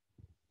nails,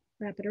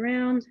 wrap it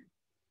around,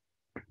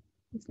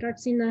 and start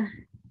seeing the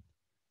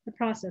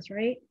process,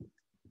 right?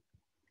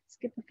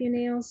 Skip a few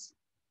nails.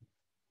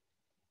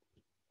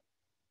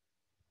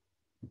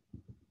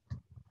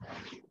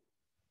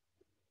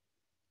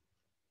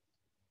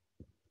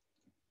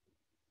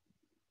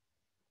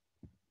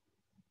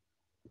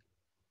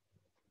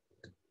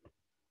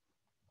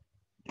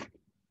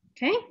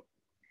 Okay,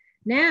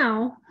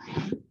 now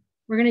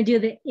we're gonna do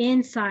the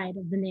inside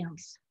of the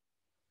nails.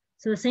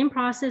 So the same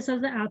process as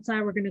the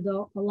outside, we're gonna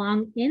go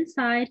along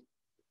inside,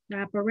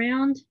 wrap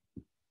around,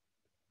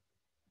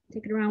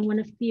 take it around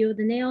a few of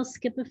the nails,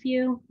 skip a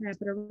few, wrap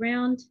it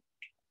around,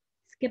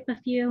 skip a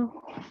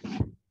few,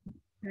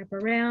 wrap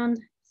around,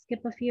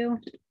 skip a few.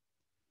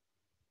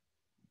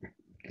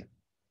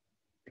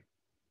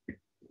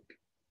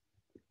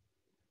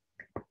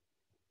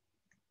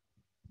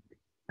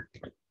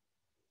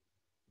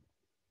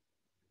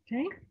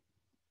 Okay.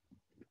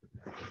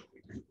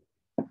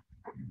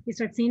 You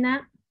start seeing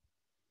that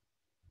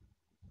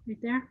right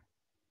there?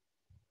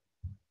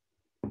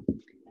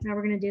 Now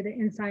we're going to do the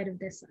inside of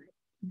this side,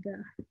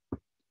 the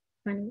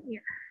bunny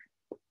ear.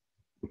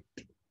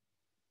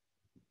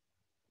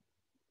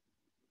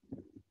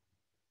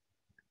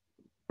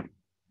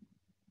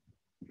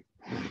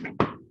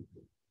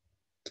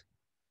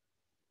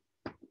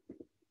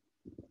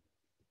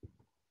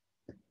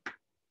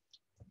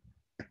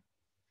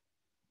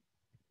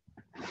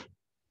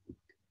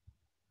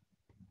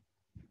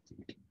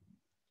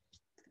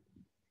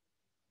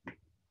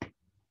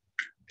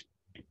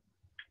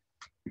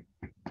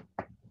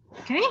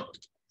 Okay,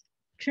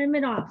 trim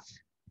it off.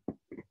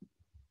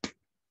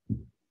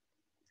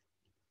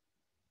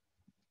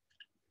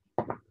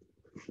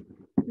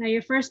 Now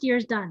your first year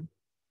is done.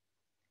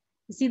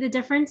 You see the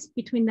difference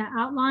between the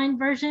outline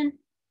version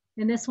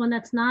and this one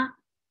that's not?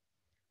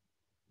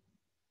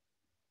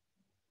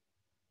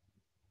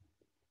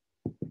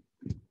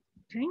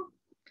 Okay,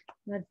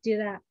 let's do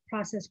that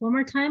process one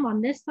more time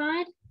on this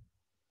side.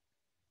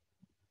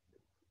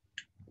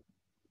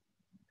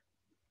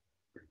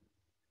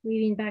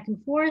 Weaving back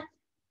and forth.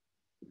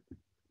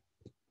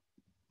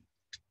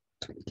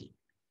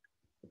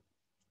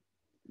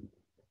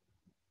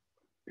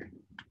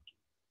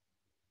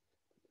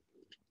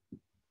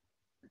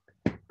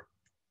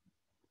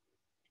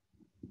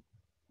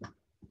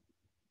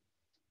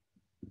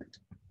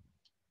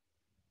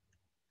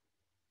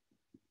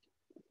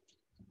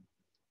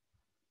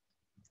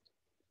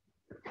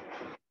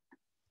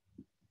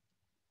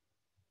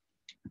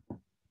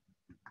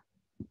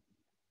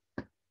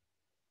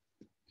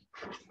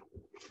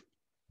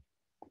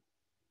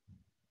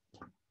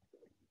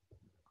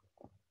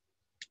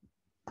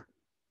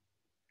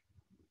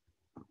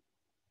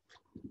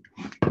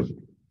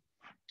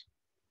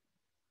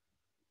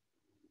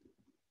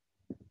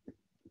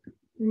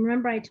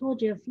 Remember, I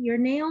told you, if your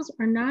nails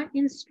are not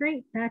in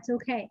straight, that's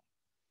okay.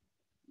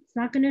 It's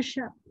not going to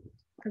show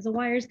because the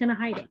wire is going to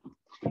hide it.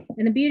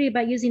 And the beauty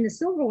about using the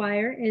silver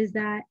wire is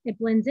that it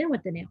blends in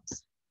with the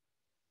nails.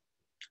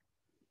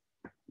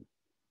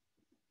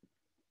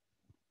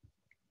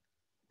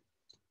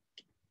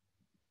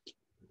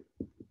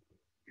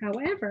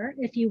 However,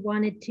 if you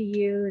wanted to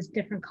use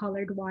different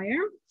colored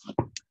wire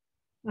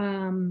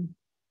and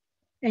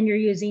you're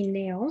using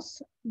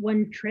nails,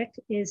 one trick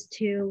is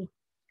to,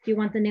 if you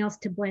want the nails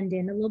to blend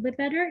in a little bit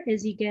better,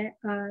 is you get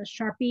a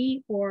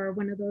Sharpie or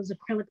one of those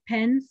acrylic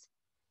pens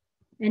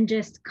and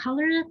just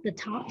color the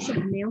tops of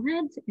the nail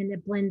heads, and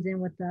it blends in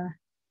with the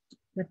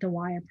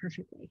wire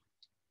perfectly.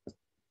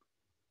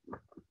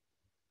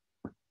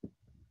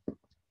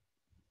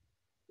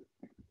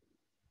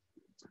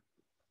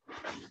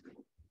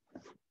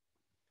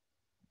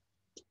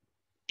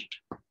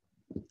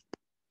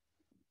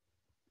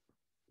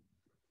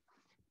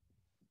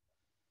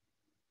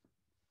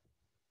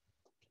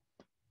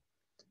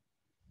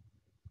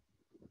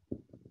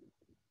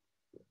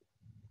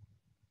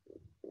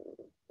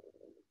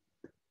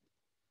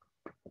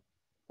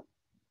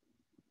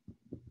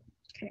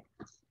 Okay,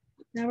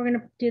 now we're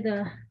gonna do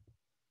the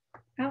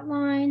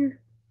outline.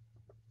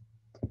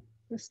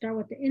 Let's start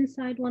with the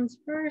inside ones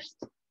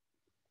first.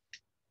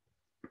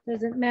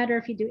 Doesn't matter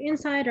if you do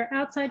inside or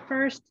outside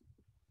first.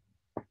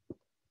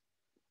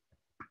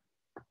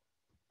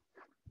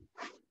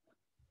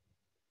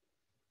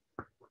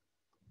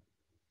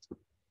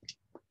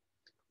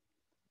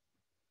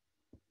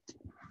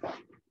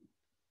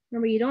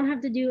 Remember, you don't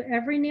have to do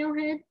every nail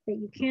head, but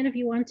you can if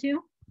you want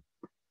to.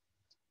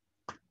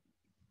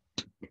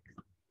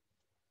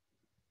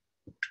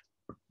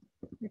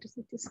 I just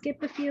like to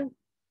skip a few.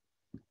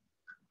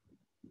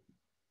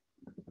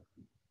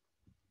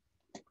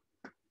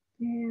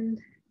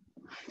 And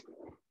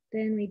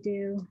then we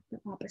do the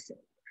opposite.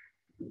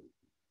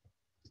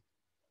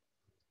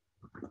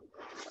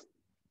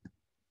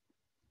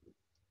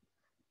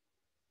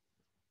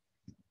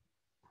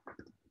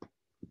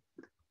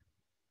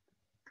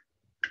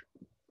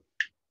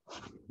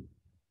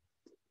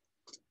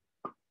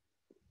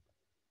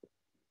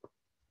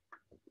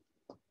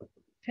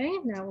 Okay,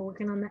 now we're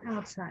working on the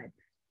outside.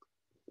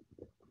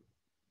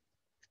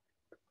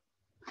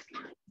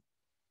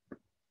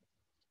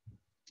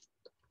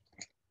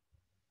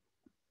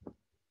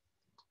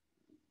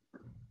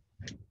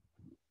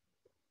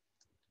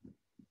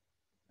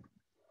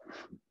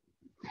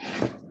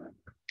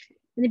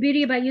 And the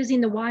beauty about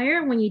using the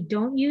wire when you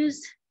don't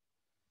use,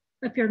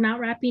 if you're not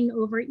wrapping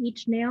over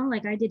each nail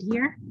like I did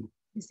here,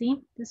 you see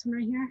this one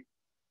right here,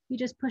 you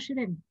just push it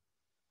in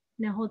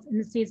and it holds and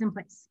it stays in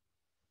place.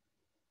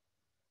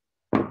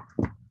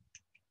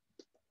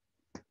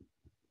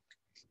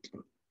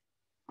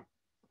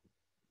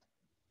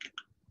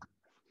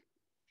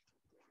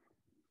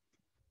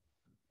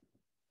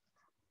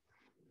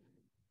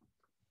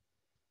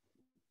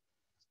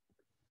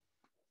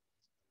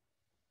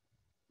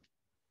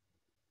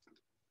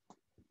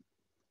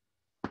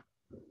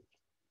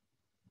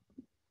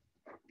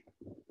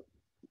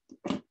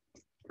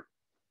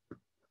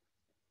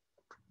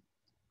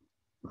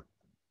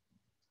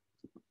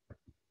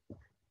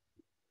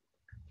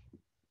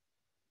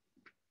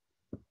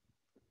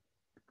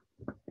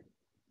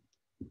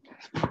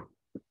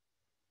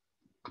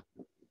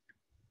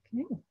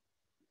 Okay,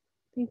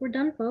 I think we're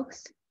done,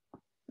 folks.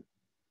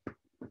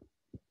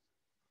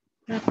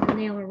 Wrap the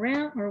nail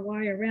around or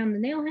wire around the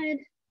nail head.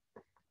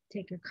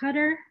 Take your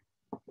cutter.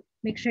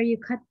 Make sure you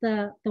cut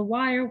the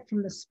wire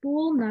from the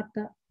spool, not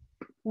the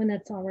one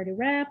that's already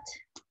wrapped.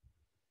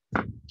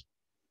 And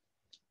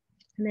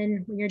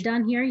then when you're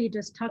done here, you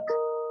just tuck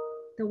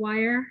the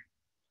wire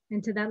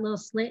into that little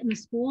slit in the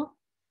spool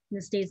and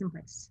it stays in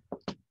place.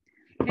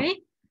 Okay,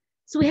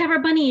 So we have our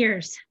bunny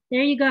ears.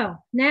 There you go.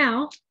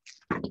 Now,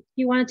 if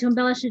you wanted to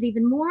embellish it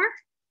even more,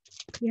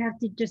 you have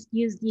to just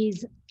use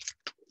these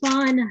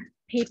fun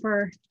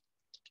paper.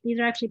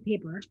 These are actually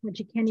paper, which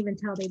you can't even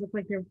tell. They look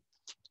like they're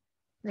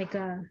like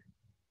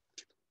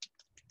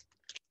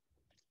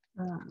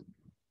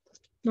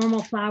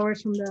normal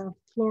flowers from the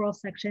floral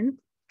section.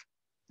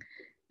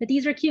 But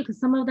these are cute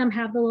because some of them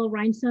have the little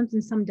rhinestones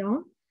and some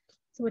don't.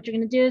 So what you're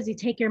going to do is you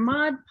take your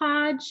Mod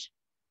Podge.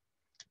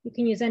 You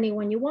can use any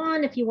one you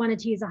want. If you wanted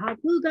to use a hot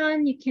glue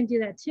gun, you can do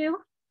that too.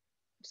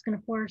 I'm just going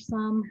to pour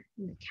some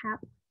in the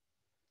cap.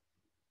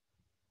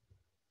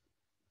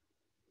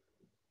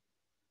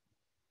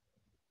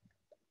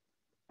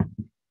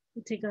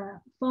 You take a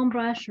foam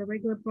brush or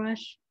regular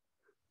brush.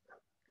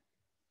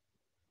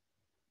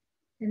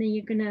 And then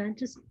you're going to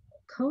just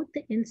coat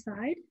the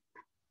inside.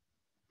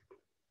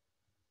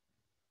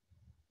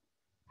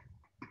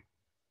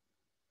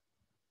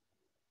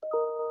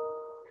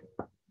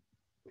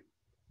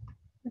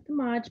 With the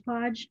Mod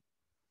Podge.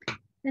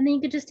 And then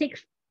you could just take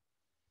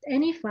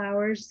any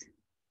flowers,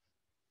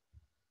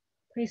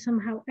 place them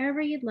however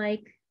you'd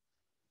like.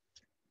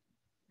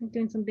 I'm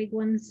doing some big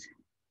ones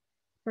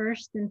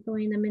first and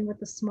filling them in with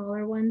the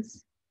smaller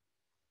ones.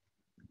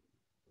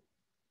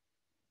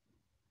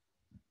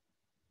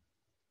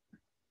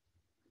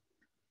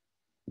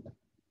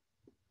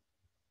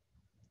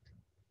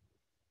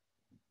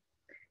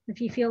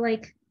 If you feel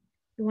like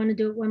you want to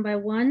do it one by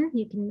one,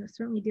 you can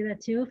certainly do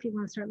that too if you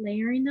want to start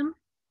layering them.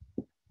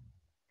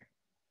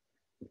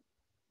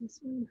 This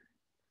one,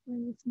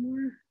 once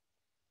more.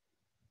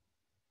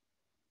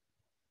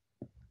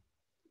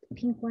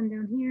 Pink one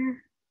down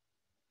here.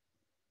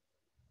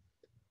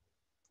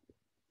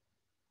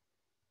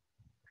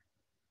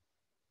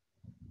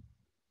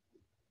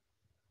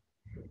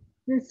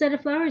 And instead of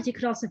flowers, you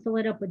could also fill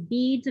it up with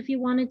beads if you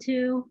wanted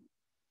to.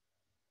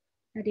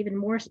 Add even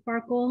more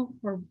sparkle,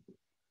 or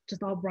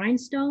just all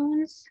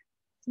rhinestones.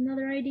 It's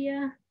another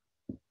idea.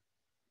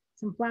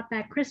 Some flat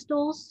back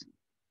crystals.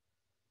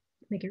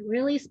 Make it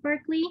really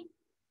sparkly.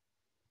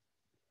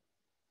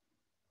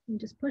 And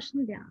just push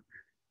them down.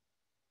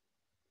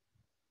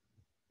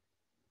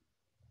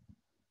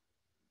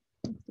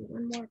 Let's do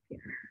one more up here.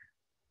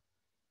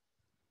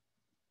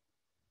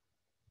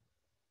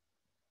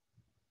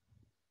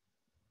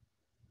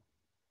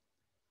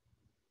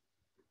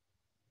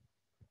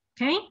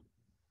 Okay,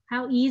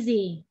 how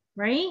easy,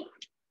 right?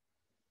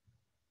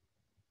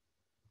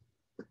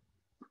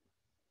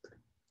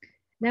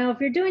 Now,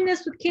 if you're doing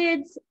this with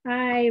kids,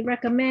 I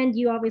recommend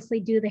you obviously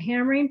do the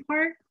hammering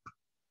part.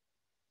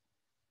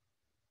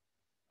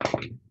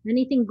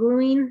 Anything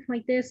gluing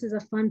like this is a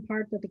fun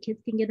part that the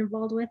kids can get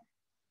involved with.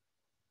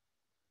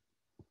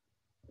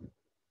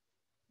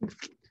 Let's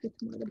get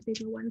some of the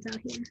bigger ones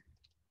out here.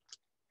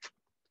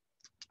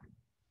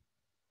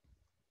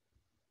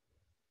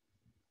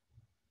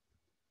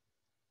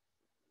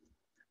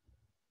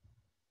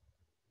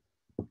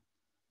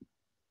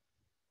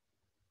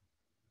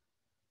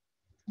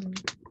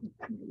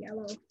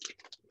 Yellow.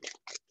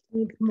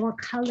 Need more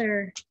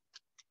color.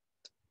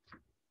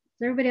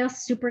 Is everybody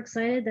else super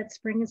excited that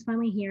spring is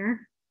finally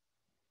here?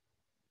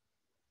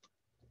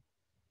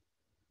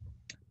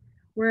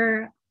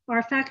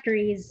 Our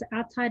factory is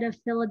outside of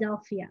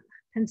Philadelphia,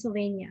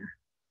 Pennsylvania.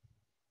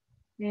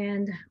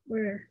 And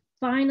we're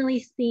finally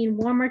seeing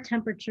warmer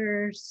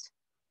temperatures.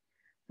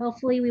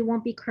 Hopefully we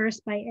won't be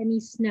cursed by any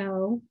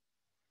snow,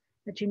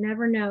 but you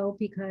never know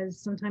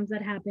because sometimes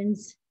that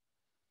happens.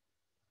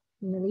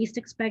 When you least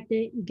expect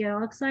it, you get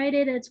all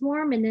excited, it's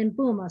warm, and then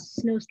boom, a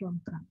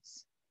snowstorm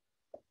comes.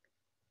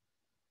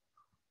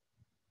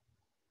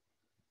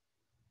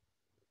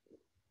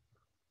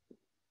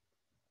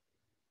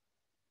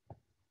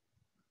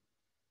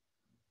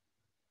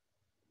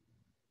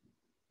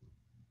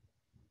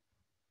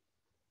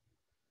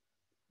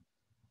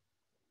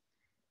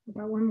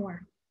 About one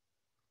more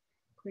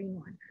green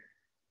one.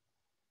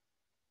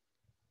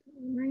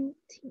 Right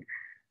here.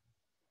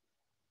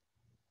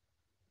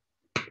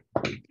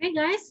 Okay,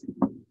 guys,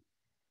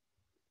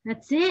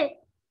 that's it.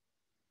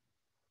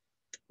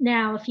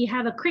 Now, if you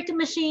have a Cricut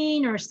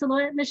machine or a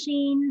Silhouette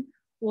machine,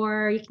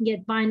 or you can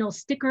get vinyl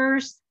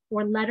stickers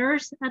or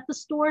letters at the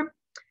store,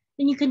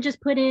 then you can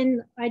just put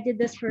in, I did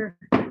this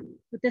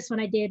with this one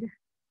I did,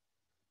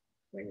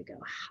 where we go,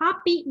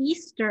 Happy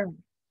Easter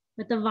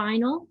with the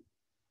vinyl.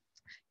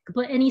 You could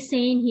put any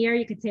saying here.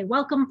 You could say,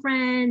 welcome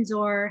friends,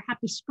 or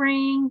happy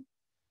spring,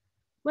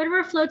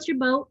 whatever floats your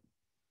boat.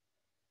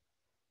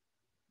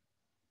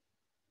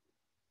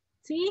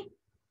 See?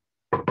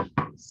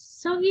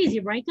 So easy,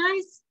 right,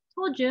 guys?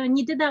 Told you. And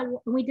you did that,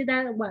 we did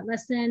that at what,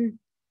 less than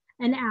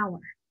an hour.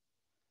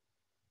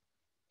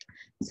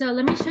 So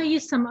let me show you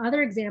some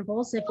other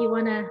examples. If you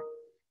want to,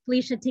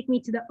 Felicia, take me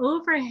to the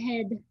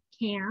overhead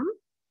cam.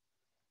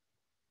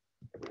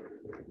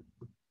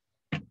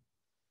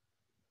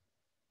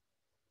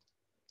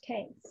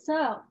 Okay,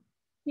 so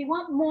if you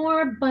want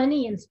more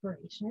bunny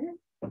inspiration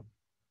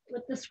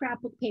with the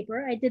scrapbook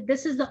paper, I did,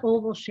 this is the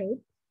oval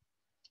shape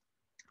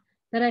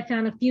that I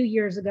found a few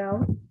years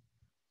ago.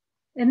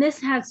 And this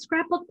has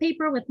scrapbook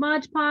paper with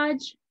Mod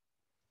Podge,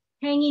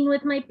 hanging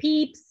with my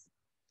peeps.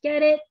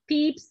 Get it,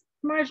 peeps?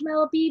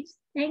 Marshmallow peeps,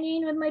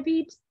 hanging with my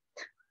peeps.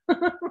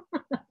 I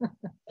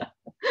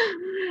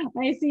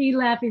see you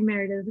laughing,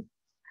 Meredith.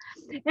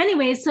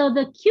 Anyway, so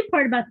the cute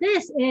part about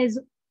this is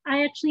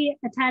I actually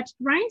attached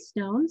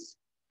rhinestones,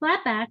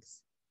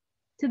 flatbacks,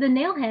 to the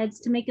nail heads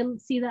to make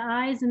it see the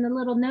eyes and the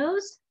little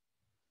nose.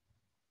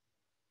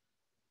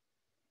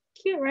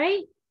 Cute,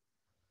 right?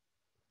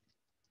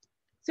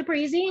 Super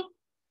easy.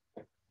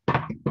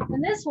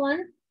 And this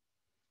one,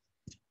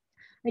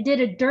 I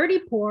did a dirty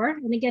pour.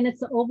 And again,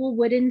 it's the oval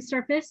wooden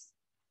surface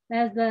that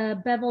has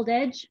the beveled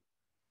edge.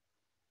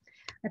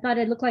 I thought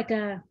it looked like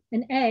an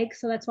egg,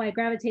 so that's why I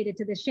gravitated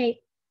to the shape.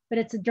 But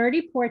it's a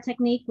dirty pour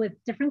technique with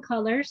different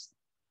colors.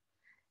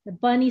 The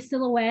bunny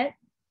silhouette.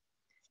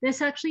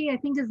 This actually, I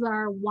think, is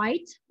our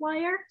white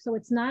wire. So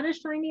it's not as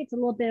shiny. It's a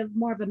little bit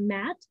more of a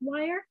matte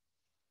wire.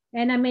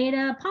 And I made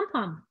a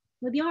pom-pom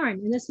with yarn.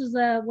 And this was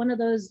one of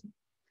those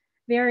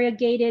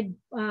variegated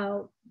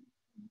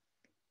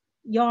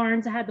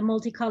yarns that had the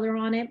multicolor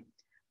on it,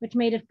 which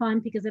made it fun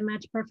because it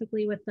matched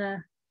perfectly with the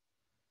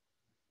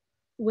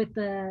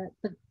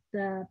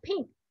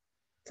paint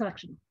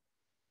selection.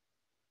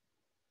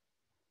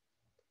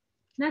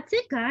 That's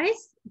it,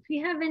 guys. If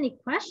you have any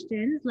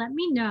questions, let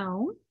me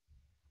know.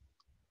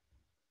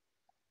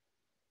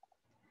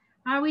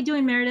 How are we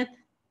doing, Meredith?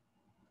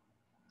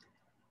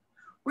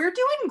 We're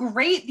doing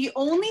great. The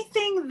only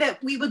thing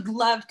that we would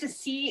love to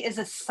see is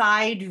a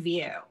side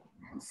view.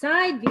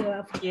 Side view,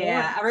 of course.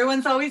 Yeah,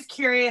 everyone's always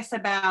curious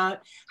about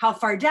how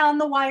far down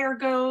the wire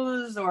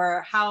goes,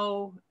 or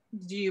how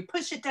do you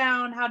push it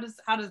down? How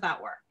does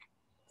that work?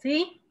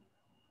 See?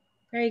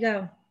 There you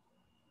go.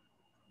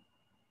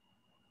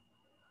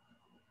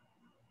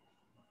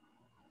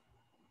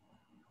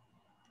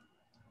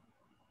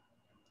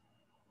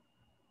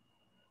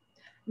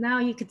 Now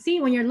you can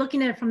see when you're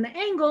looking at it from the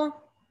angle,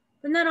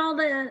 but not all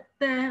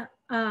the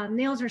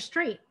nails are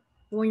straight.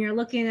 But when you're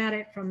looking at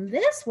it from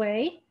this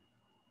way,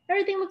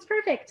 everything looks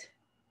perfect.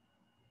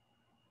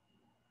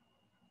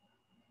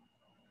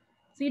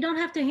 So you don't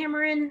have to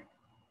hammer in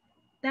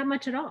that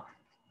much at all.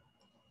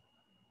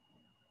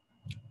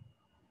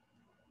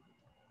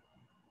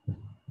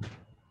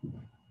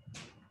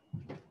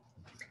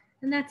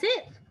 And that's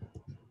it.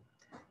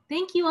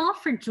 Thank you all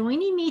for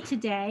joining me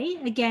today.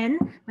 Again,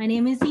 my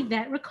name is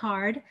Yvette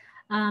Ricard.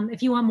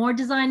 If you want more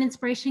design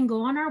inspiration,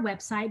 go on our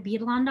website,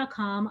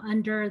 beadalon.com,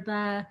 under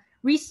the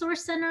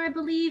Resource Center, I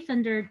believe,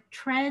 under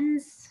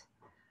Trends.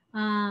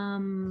 I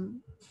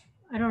don't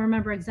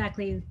remember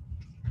exactly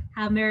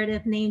how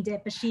Meredith named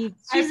it, but she's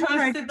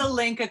posted the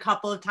link a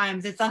couple of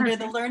times. It's under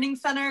the Learning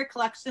Center,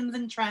 Collections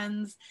and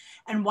Trends,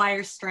 and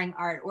Wire String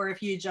Art. Or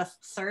if you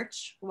just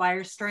search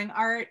Wire String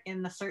Art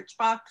in the search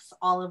box,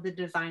 all of the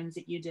designs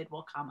that you did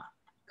will come up.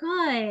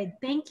 Good.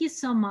 Thank you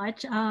so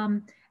much.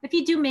 If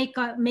you do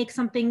make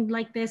something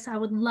like this, I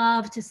would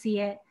love to see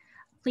it.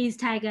 Please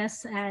tag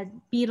us at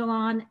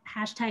Beadalon,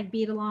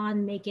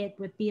 #Beadalon, make it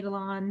with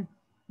Beadalon,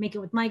 make it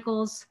with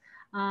Michaels.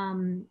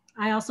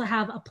 I also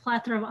have a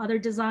plethora of other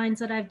designs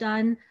that I've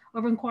done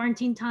over in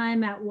quarantine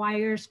time at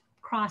Wires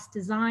Cross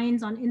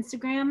Designs on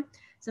Instagram.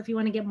 So if you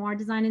want to get more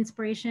design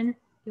inspiration,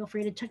 feel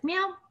free to check me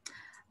out.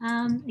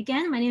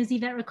 Again, my name is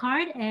Yvette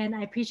Ricard, and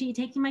I appreciate you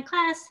taking my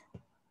class.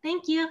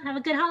 Thank you. Have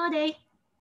a good holiday.